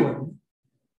you're doing,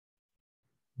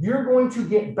 you're going to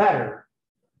get better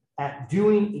at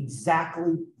doing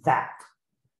exactly that.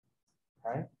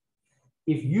 Okay?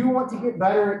 If you want to get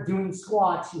better at doing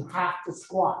squats, you have to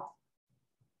squat.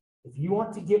 If you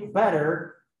want to get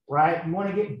better, right, you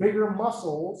want to get bigger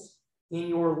muscles in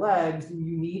your legs, then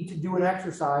you need to do an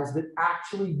exercise that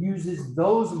actually uses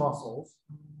those muscles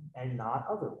and not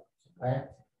other ones. Okay?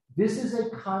 This is a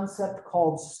concept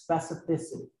called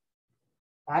specificity.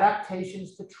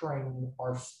 Adaptations to training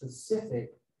are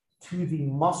specific to the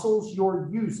muscles you're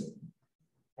using,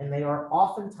 and they are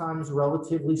oftentimes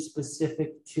relatively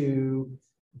specific to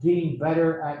getting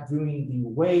better at doing the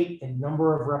weight and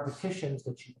number of repetitions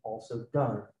that you've also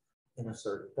done in a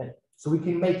certain thing. So we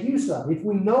can make use of. If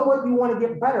we know what you want to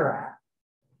get better at,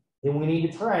 then we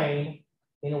need to train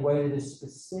in a way that is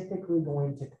specifically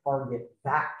going to target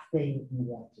that thing you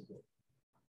want to do.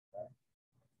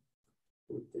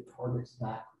 Okay? It targets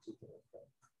that particular thing.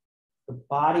 The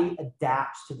body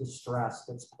adapts to the stress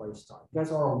that's placed on it. You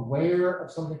guys are aware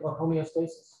of something called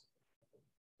homeostasis?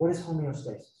 What is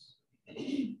homeostasis?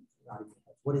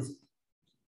 What is it?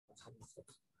 What's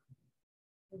homeostasis?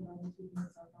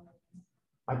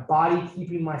 My body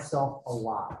keeping myself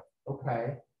alive.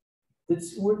 Okay.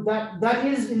 That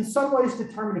is in some ways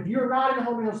determined. If you're not in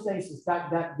homeostasis, that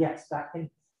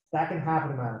can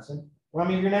happen in Madison. What I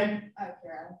mean, your name?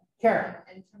 Kara. Kara.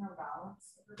 Internal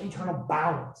balance. Internal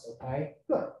balance. Okay.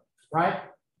 Good. Right.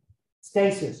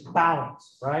 Stasis,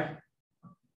 balance. Right.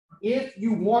 If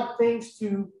you want things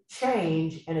to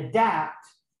change and adapt,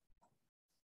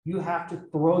 you have to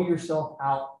throw yourself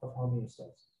out of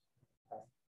homeostasis. Okay?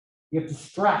 You have to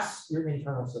stress your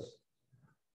internal system.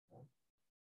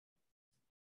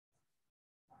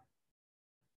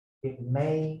 It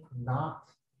may not,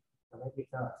 or maybe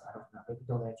it does, I don't know, maybe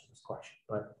don't answer this question,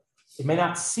 but it may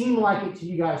not seem like it to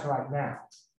you guys right now.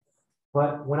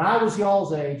 But when I was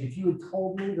y'all's age, if you had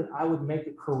told me that I would make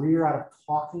a career out of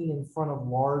talking in front of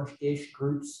large-ish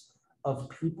groups of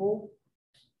people,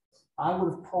 I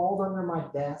would have crawled under my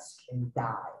desk and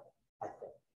died, I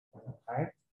think.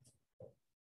 Okay?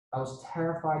 I was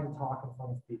terrified to talk in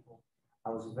front of people. I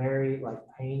was very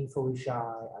painfully shy.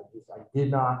 I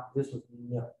did not, this was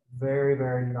very,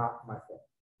 very not my thing.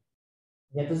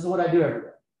 Yet this is what I do every day.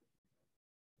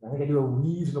 I think I do a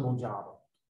reasonable job of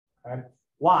it. Okay?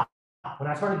 Why? When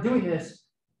I started doing this,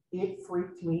 it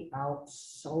freaked me out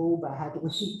so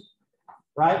badly.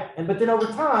 Right? But then over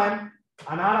time,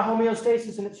 I'm out of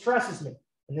homeostasis and it stresses me.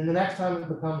 And then the next time it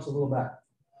becomes a little better,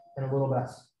 and a little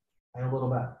better, and a little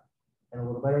better, and a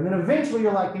little better. And then eventually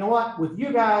you're like, you know what? With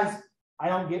you guys, I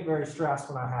don't get very stressed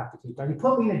when I have to teach. Now, you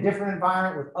put me in a different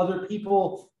environment with other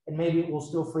people, and maybe it will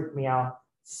still freak me out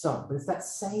some. But it's that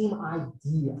same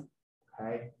idea.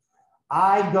 Okay?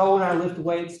 I go and I lift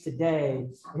weights today,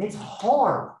 and it's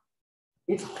hard.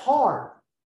 It's hard.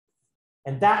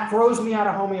 And that throws me out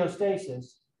of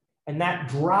homeostasis. And that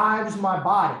drives my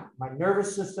body, my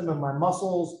nervous system, and my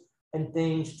muscles and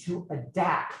things to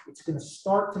adapt. It's going to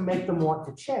start to make them want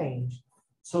to change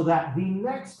so that the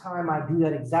next time I do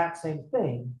that exact same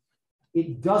thing,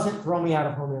 it doesn't throw me out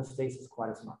of homeostasis quite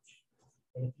as much.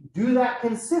 And if you do that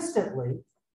consistently,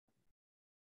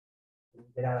 you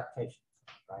get adaptation,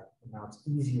 right? And now it's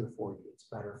easier for you. It's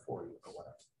better for you or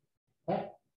whatever. Okay.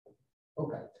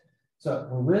 Okay. So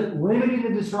we're limiting the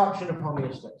disruption of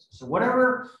homeostasis. So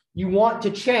whatever you want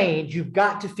to change, you've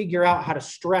got to figure out how to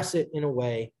stress it in a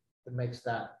way that makes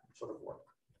that sort of work.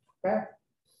 Okay?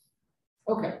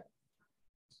 Okay.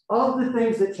 Of the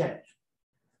things that change,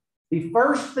 the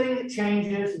first thing that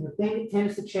changes and the thing that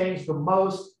tends to change the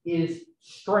most is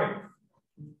strength.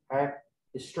 Okay?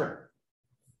 Is strength.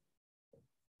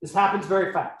 This happens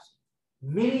very fast.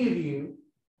 Many of you,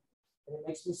 and it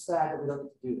makes me sad that we don't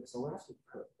get to do this. So we're actually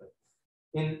could, but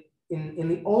in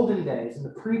the olden days, in the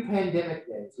pre-pandemic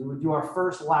days, we would do our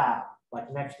first lab like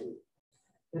next week.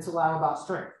 It's a lab about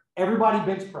strength. Everybody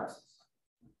bench presses.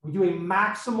 We do a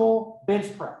maximal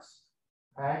bench press.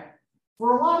 Okay?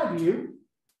 For a lot of you,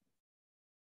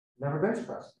 never bench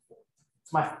pressed before.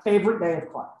 It's my favorite day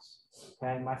of class.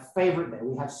 Okay? My favorite day.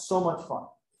 We have so much fun.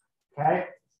 Okay?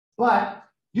 But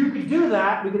you could do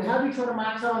that. We could have you try to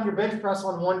max out on your bench press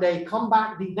on one day, come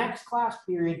back the next class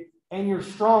period, and you're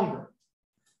stronger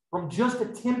from just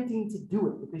attempting to do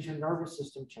it because your nervous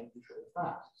system changes really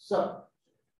fast. So,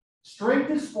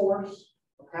 strength is force,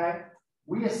 okay?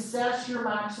 We assess your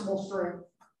maximal strength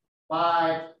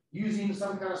by using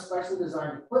some kind of specially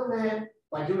designed equipment,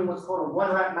 by doing what's called a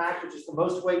 1 rep max, which is the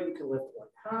most weight you can lift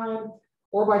at one time,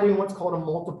 or by doing what's called a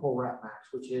multiple rep max,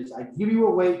 which is I give you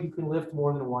a weight you can lift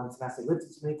more than once, and I say lift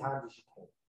as many times as you can.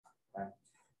 Okay?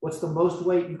 What's the most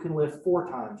weight you can lift 4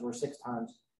 times, or 6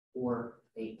 times, or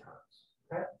 8 times?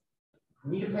 Okay?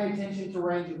 You need to pay attention to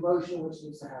range of motion, which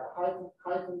needs to have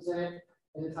hyphens in it,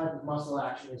 and the type of muscle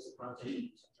action is the frontation.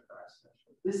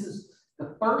 This is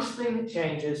the first thing that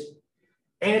changes,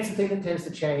 and it's the thing that tends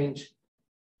to change,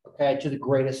 okay, to the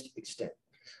greatest extent.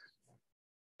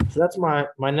 So that's my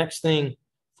next thing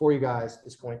for you guys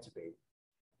is going to be,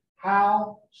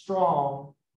 how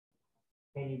strong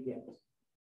can you get?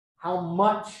 How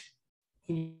much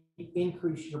can you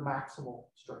increase your maximal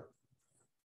strength?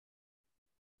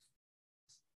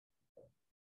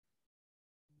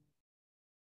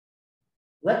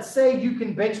 Let's say you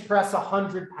can bench press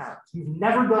 100 pounds. You've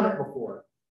never done it before,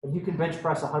 and you can bench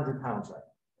press 100 pounds right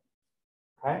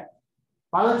now. Okay?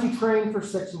 If I let you train for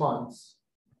 6 months,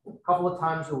 a couple of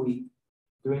times a week,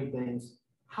 doing things,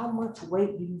 how much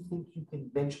weight do you think you can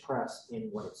bench press in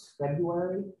what it's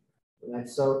February? And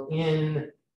so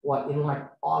in like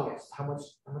August, how much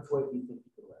weight do you think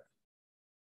you could lift?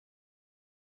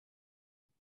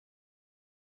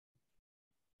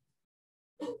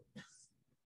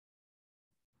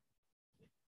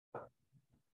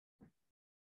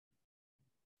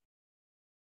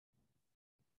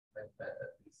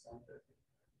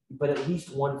 But at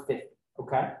least 150,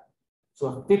 okay? So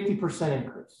a 50%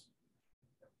 increase.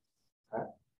 Okay?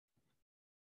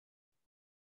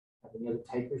 Have any other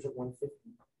takers at 150?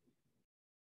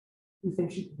 Who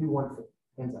thinks you can do 150?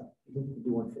 Hands up. You think you can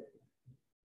do 150?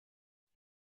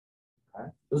 Okay.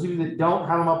 Those of you that don't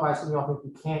have them up, I assume y'all think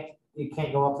you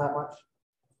can't go up that much.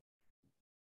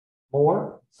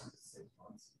 More? 6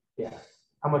 months. Yeah.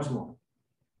 How much more?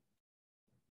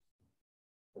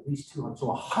 at least 200. So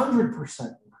 100%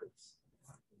 increase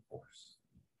in force.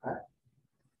 Okay.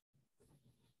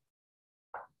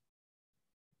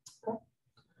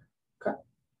 Okay.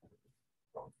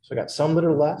 So we got some that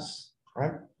are less,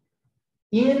 right?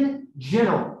 In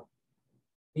general,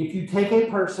 if you take a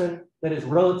person that is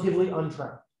relatively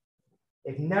untrained,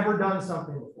 they've never done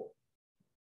something before,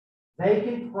 they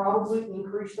can probably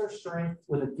increase their strength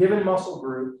with a given muscle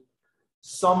group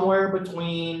somewhere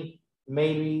between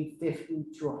maybe 50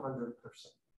 to 100%.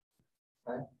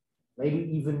 Okay? Maybe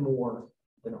even more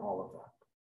than all of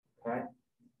that. Okay?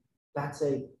 That's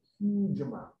a huge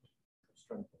amount of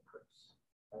strength increase.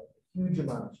 Okay? A huge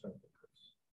amount of strength increase.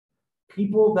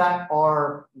 People that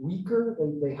are weaker,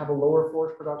 they have a lower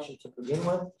force production to begin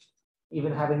with,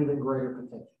 even have an even greater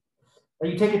potential. Now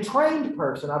you take a trained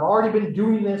person, I've already been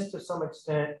doing this to some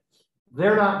extent, they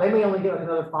may only get like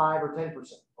another 5 or 10%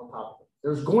 on top of it.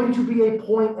 There's going to be a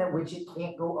point at which it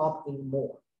can't go up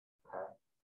anymore. Okay?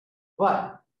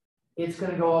 But it's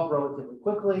going to go up relatively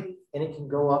quickly, and it can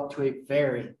go up to a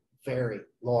very, very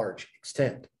large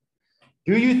extent.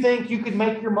 Do you think you could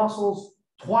make your muscles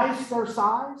twice their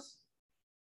size?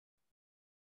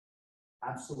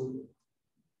 Absolutely.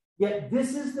 Yet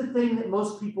this is the thing that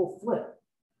most people flip.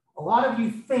 A lot of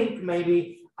you think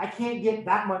maybe, I can't get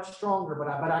that much stronger, but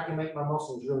I bet I can make my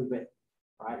muscles really big.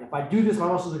 Right? If I do this, my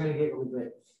muscles are going to get really big.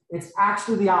 It's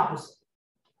actually the opposite.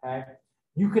 Okay?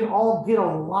 You can all get a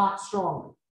lot stronger.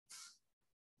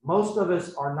 Most of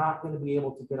us are not going to be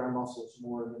able to get our muscles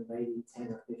more than maybe 10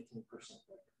 or 15%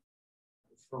 bigger.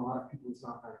 For a lot of people, it's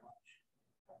not very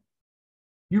much. Okay?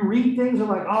 You read things and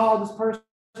like, oh, this person,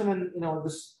 and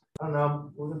this, I don't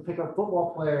know, we're going to pick a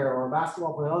football player or a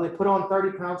basketball player. Oh, they put on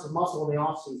 30 pounds of muscle in the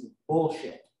offseason.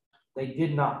 Bullshit. They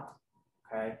did not.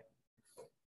 Okay?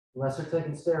 Unless they're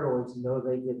taking steroids, no,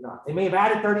 they did not. They may have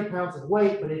added 30 pounds of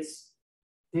weight, but it's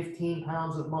 15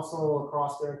 pounds of muscle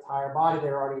across their entire body.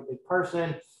 They're already a big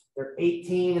person. They're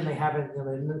 18 and they haven't,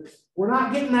 we're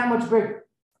not getting that much bigger.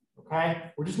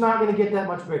 Okay? We're just not going to get that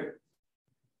much bigger.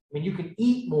 I mean, you can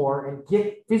eat more and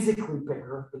get physically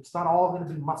bigger, but it's not all going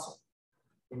to be muscle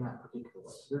in that particular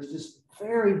way. There's just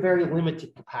very, very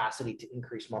limited capacity to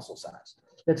increase muscle size.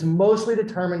 That's mostly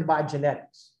determined by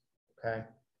genetics. Okay?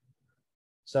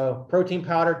 So protein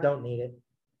powder, don't need it.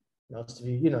 Most of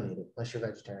you don't need it unless you're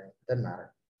vegetarian. Doesn't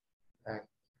matter. Okay?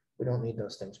 We don't need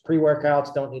those things.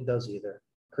 Pre-workouts, don't need those either.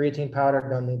 Creatine powder,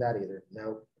 don't need that either.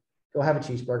 No. Go have a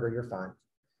cheeseburger, you're fine.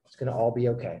 It's going to all be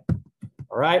okay.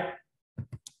 All right?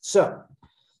 So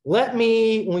when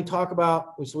we talk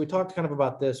about, so we talked kind of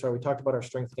about this, right? We talked about our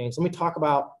strength gains. Let me talk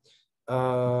about,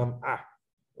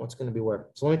 what's going to be where.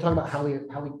 So let me talk about how we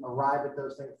arrive at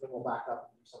those things, then we'll back up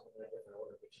and do something in a different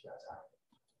order to get you guys out.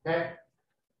 Okay?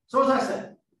 So as I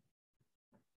said,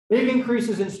 big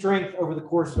increases in strength over the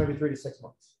course of maybe 3 to 6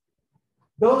 months.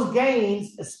 Those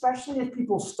gains, especially if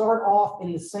people start off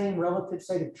in the same relative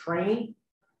state of training,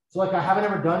 so like I haven't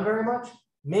ever done very much,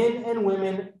 men and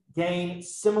women gain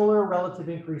similar relative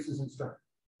increases in strength.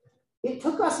 It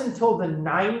took us until the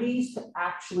 90s to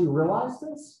actually realize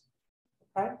this.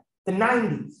 Okay? The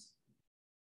 90s.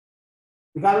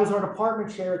 The guy who was our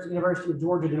department chair at the University of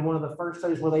Georgia did one of the first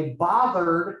studies where they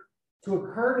bothered to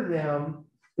occur to them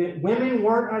that women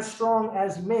weren't as strong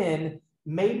as men.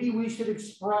 Maybe we should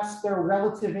express their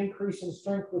relative increase in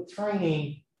strength with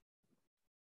training.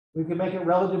 We could make it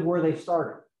relative where they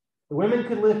started. The women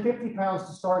could lift 50 pounds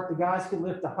to start. The guys could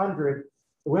lift 100.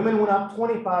 The women went up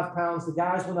 25 pounds. The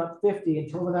guys went up 50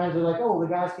 until the guys were like, oh, the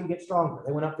guys can get stronger.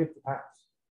 They went up 50 pounds.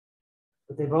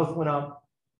 But they both went up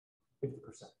 50%.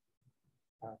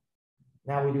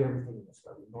 Now we do everything in this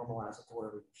way. We normalize it to where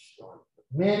we start.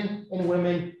 Men and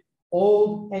women,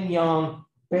 old and young,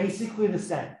 basically the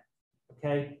same.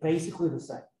 Okay, basically the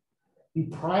same. The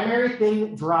primary thing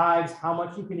that drives how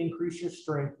much you can increase your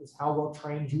strength is how well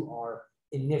trained you are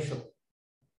initially.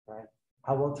 Right?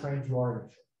 How well trained you are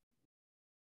initially.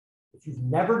 If you've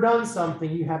never done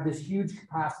something, you have this huge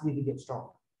capacity to get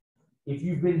stronger. If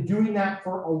you've been doing that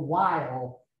for a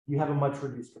while, you have a much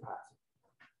reduced capacity.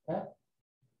 Okay?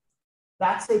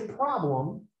 That's a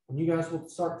problem when you guys will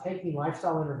start taking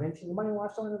lifestyle intervention. Anybody in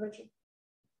lifestyle intervention?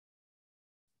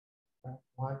 Okay.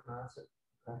 One, okay.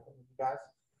 You guys,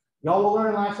 y'all will learn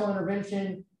in lifestyle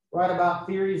intervention, right, about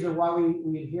theories of why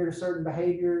we adhere to certain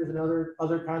behaviors and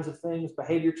other kinds of things,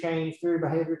 behavior change, theory of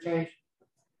behavior change.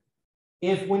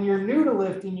 If when you're new to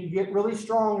lifting, you get really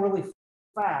strong really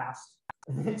fast,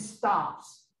 and then it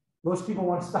stops, most people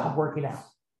want to stop working out.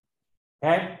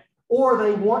 Okay? Or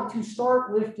they want to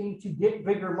start lifting to get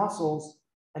bigger muscles,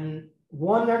 and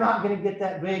one, they're not going to get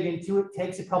that big, and two, it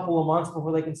takes a couple of months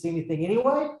before they can see anything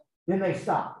anyway, then they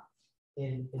stop.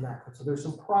 in that. So there's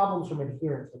some problems from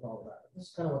adherence with all of that. This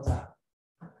is kind of what's happening.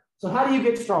 So how do you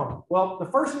get stronger? Well, the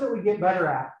first thing that we get better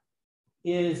at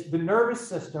is the nervous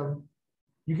system.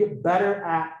 You get better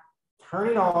at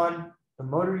turning on the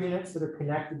motor units that are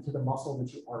connected to the muscle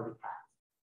that you already have.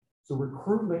 So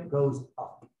recruitment goes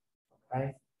up,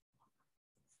 okay?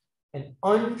 An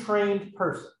untrained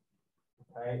person,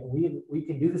 okay? We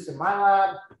can do this in my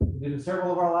lab, we can do this in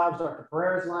several of our labs, Dr.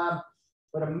 Pereira's lab,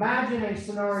 but imagine a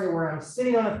scenario where I'm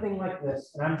sitting on a thing like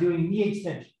this and I'm doing knee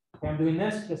extension. Okay, I'm doing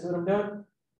this, guess what I'm doing,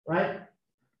 right?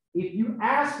 If you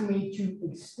ask me to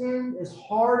extend as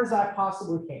hard as I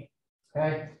possibly can,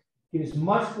 okay, get as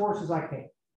much force as I can,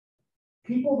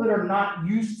 people that are not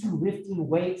used to lifting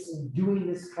weights and doing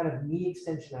this kind of knee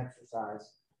extension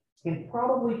exercise can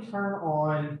probably turn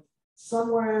on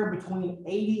somewhere between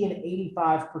 80 and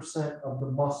 85% of the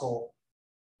muscle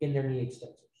in their knee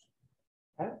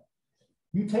extensors. Okay?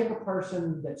 You take a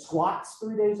person that squats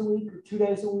 3 days a week or 2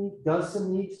 days a week, does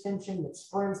some knee extension, that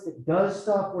sprints, that does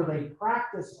stuff where they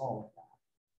practice all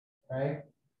of that. Okay?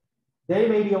 They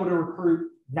may be able to recruit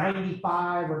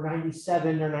 95 or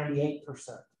 97 or 98%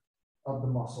 of the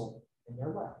muscle in their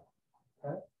leg.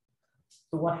 Okay?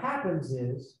 So what happens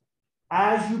is,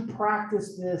 as you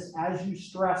practice this, as you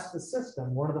stress the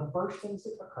system, one of the first things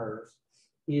that occurs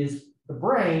is the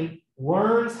brain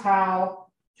learns how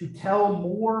to tell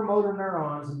more motor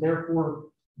neurons and therefore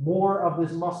more of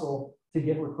this muscle to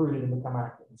get recruited and become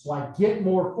active. So I get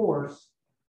more force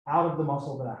out of the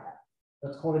muscle that I have.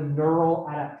 That's called a neural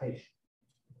adaptation.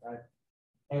 Right?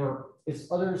 Or it's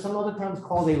some other times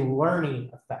called a learning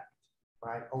effect.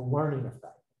 Right? A learning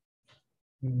effect.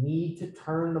 You need to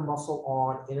turn the muscle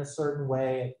on in a certain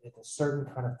way at a certain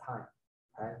kind of time.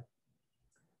 Right?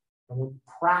 And when you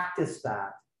practice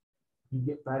that, you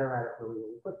get better at it really,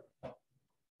 really quickly.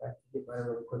 Right? You get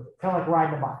better really quickly. Kind of like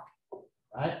riding a bike.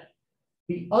 Right?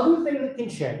 The other thing that can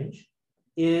change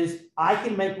is I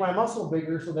can make my muscle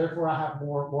bigger, so therefore I have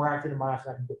more actin and myosin,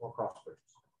 I can get more cross bridges.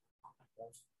 Okay?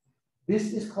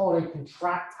 This is called a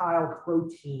contractile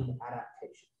protein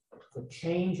adaptation. It's a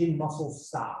change in muscle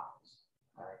size.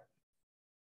 Right?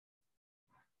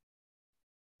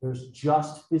 There's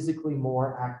just physically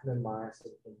more actin and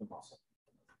myosin in the muscle.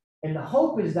 And the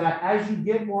hope is that as you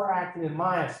get more actin and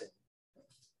myosin,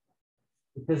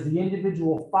 because the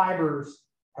individual fibers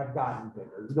have gotten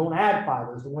bigger, you don't add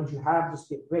fibers, the ones you have just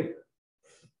get bigger,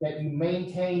 that you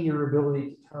maintain your ability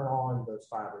to turn on those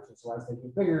fibers. And so as they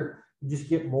get bigger, you just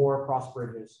get more cross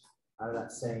bridges out of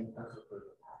that same kind of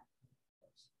recruitment.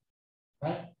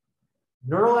 Right?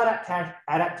 Neural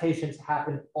adaptations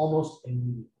happen almost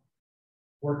immediately.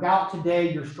 Work out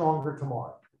today, you're stronger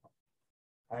tomorrow.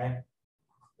 Okay?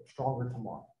 You're stronger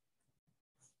tomorrow.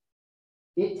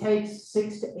 It takes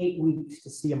 6 to 8 weeks to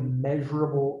see a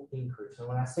measurable increase. And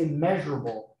when I say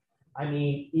measurable, I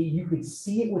mean you could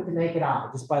see it with the naked eye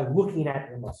just by looking at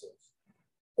your muscles.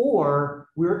 Or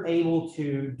we're able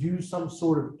to do some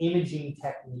sort of imaging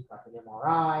technique like an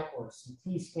MRI or a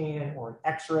CT scan or an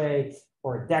X-ray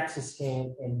or a DEXA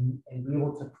scan and be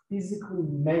able to physically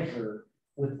measure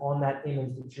on that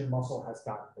image that your muscle has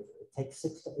gotten bigger. It takes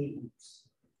 6 to 8 weeks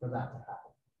for that to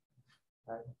happen.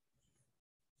 Right?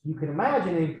 You can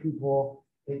imagine in people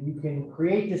that you can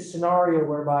create this scenario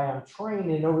whereby I'm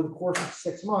trained and over the course of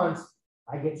 6 months,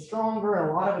 I get stronger, and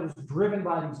a lot of it is driven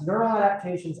by these neural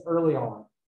adaptations early on.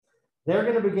 They're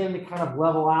going to begin to kind of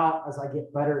level out as I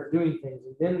get better at doing things.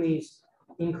 And then these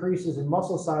increases in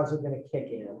muscle size are going to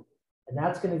kick in, and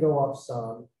that's going to go up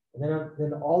some. And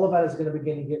then all of that is going to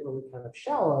begin to get really kind of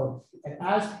shallow. And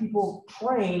as people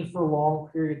train for long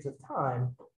periods of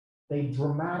time, they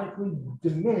dramatically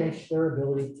diminish their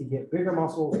ability to get bigger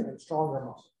muscles and stronger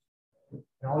muscles.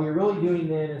 And all you're really doing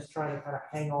then is trying to kind of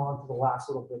hang on to the last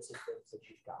little bits of things that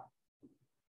you've got.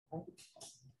 Okay?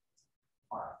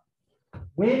 All right.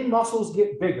 When muscles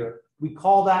get bigger, we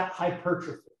call that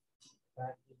hypertrophy.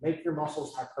 Okay? You make your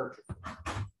muscles hypertrophy.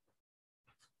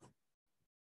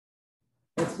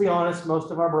 Let's be honest, most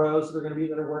of our bros that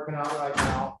are working out right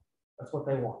now, that's what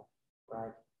they want,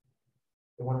 right?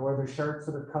 They want to wear their shirts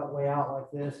that are cut way out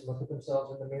like this and look at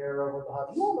themselves in the mirror over the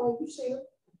hub. You all know, you've seen it.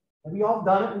 Have you all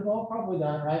done it? We've all probably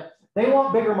done it, right? They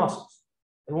want bigger muscles.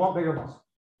 They want bigger muscles.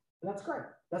 And that's great.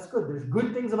 That's good. There's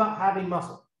good things about having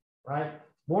muscle, right?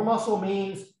 More muscle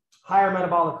means higher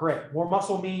metabolic rate. More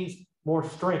muscle means more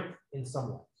strength in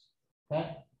some ways,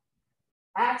 okay?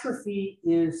 Atrophy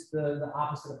is the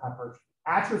opposite of hypertrophy.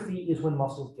 Atrophy is when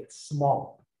muscles get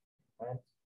smaller, okay?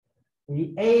 When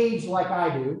you age like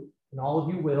I do, and all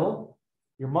of you will,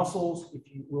 your muscles,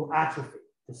 if you will, atrophy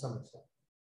to some extent.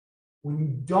 When you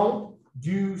don't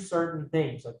do certain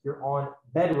things, like you're on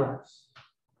bed rest,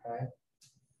 okay,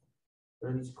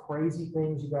 There are these crazy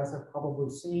things you guys have probably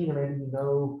seen, or maybe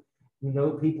you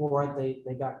know people, right?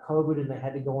 They got COVID and they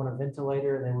had to go on a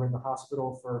ventilator and they were in the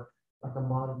hospital for like a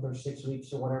month or 6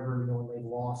 weeks or whatever, you know, and they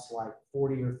lost like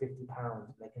 40 or 50 pounds.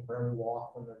 And they can barely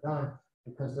walk when they're done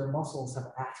because their muscles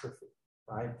have atrophied,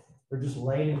 right? They're just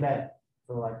laying in bed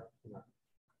for like, you know,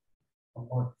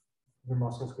 a month. Your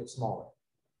muscles get smaller.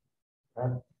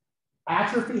 Okay?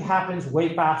 Atrophy happens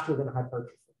way faster than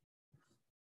hypertrophy.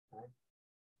 Okay?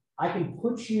 I can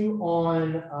put you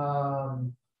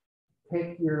on,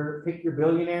 pick your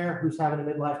billionaire who's having a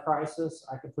midlife crisis.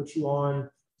 I can put you on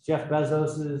Jeff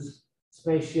Bezos's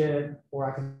spaceship,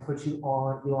 or I can put you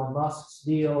on Elon Musk's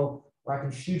deal, or I can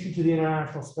shoot you to the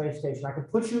International Space Station. I can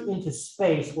put you into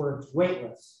space where it's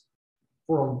weightless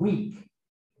for a week,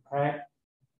 okay?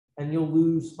 And you'll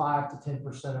lose 5 to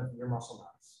 10% of your muscle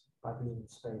mass by being in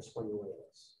space where you're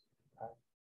weightless. Okay?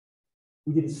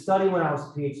 We did a study when I was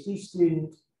a PhD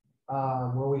student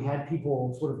where we had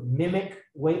people sort of mimic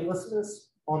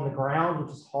weightlessness on the ground,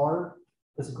 which is hard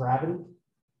because of gravity.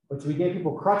 But we gave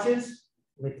people crutches,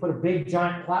 and they put a big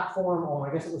giant platform on,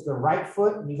 I guess it was their right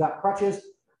foot, and you got crutches,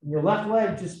 and your left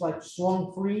leg just like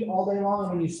swung free all day long.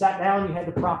 And when you sat down, you had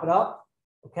to prop it up,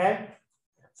 okay?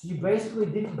 So you basically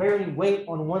didn't bear any weight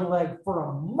on one leg for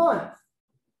a month,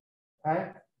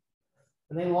 okay?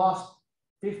 And they lost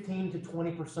 15 to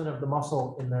 20% of the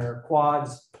muscle in their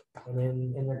quads and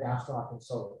in their gastroc and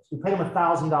soleus. We paid them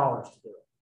 $1,000 to do it.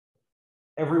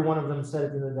 Every one of them said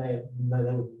at the end of the day, no,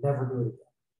 they would never do it again.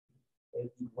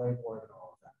 They'd be way more than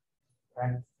all of that,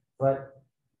 okay? But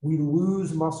we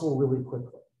lose muscle really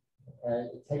quickly, okay?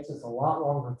 It takes us a lot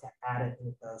longer to add it than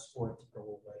it does for it to go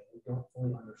away. We don't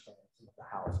fully understand some of the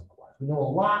hows and the whys. We know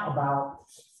a lot about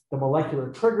the molecular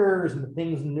triggers and the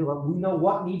things new. We know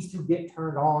what needs to get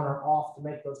turned on or off to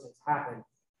make those things happen.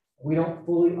 We don't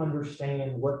fully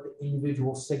understand what the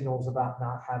individual signals about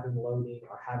not having loading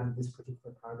or having this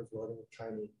particular kind of loading of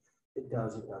training it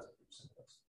does or doesn't do some of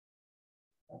this.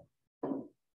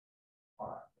 All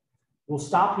right. We'll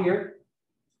stop here.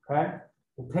 Okay.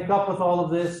 We'll pick up with all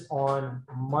of this on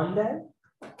Monday.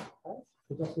 Okay.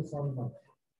 Pick up this on Monday.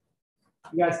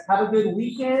 You guys have a good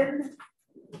weekend.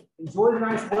 Enjoy the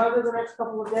nice weather the next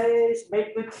couple of days.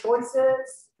 Make good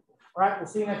choices. All right. We'll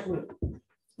see you next week.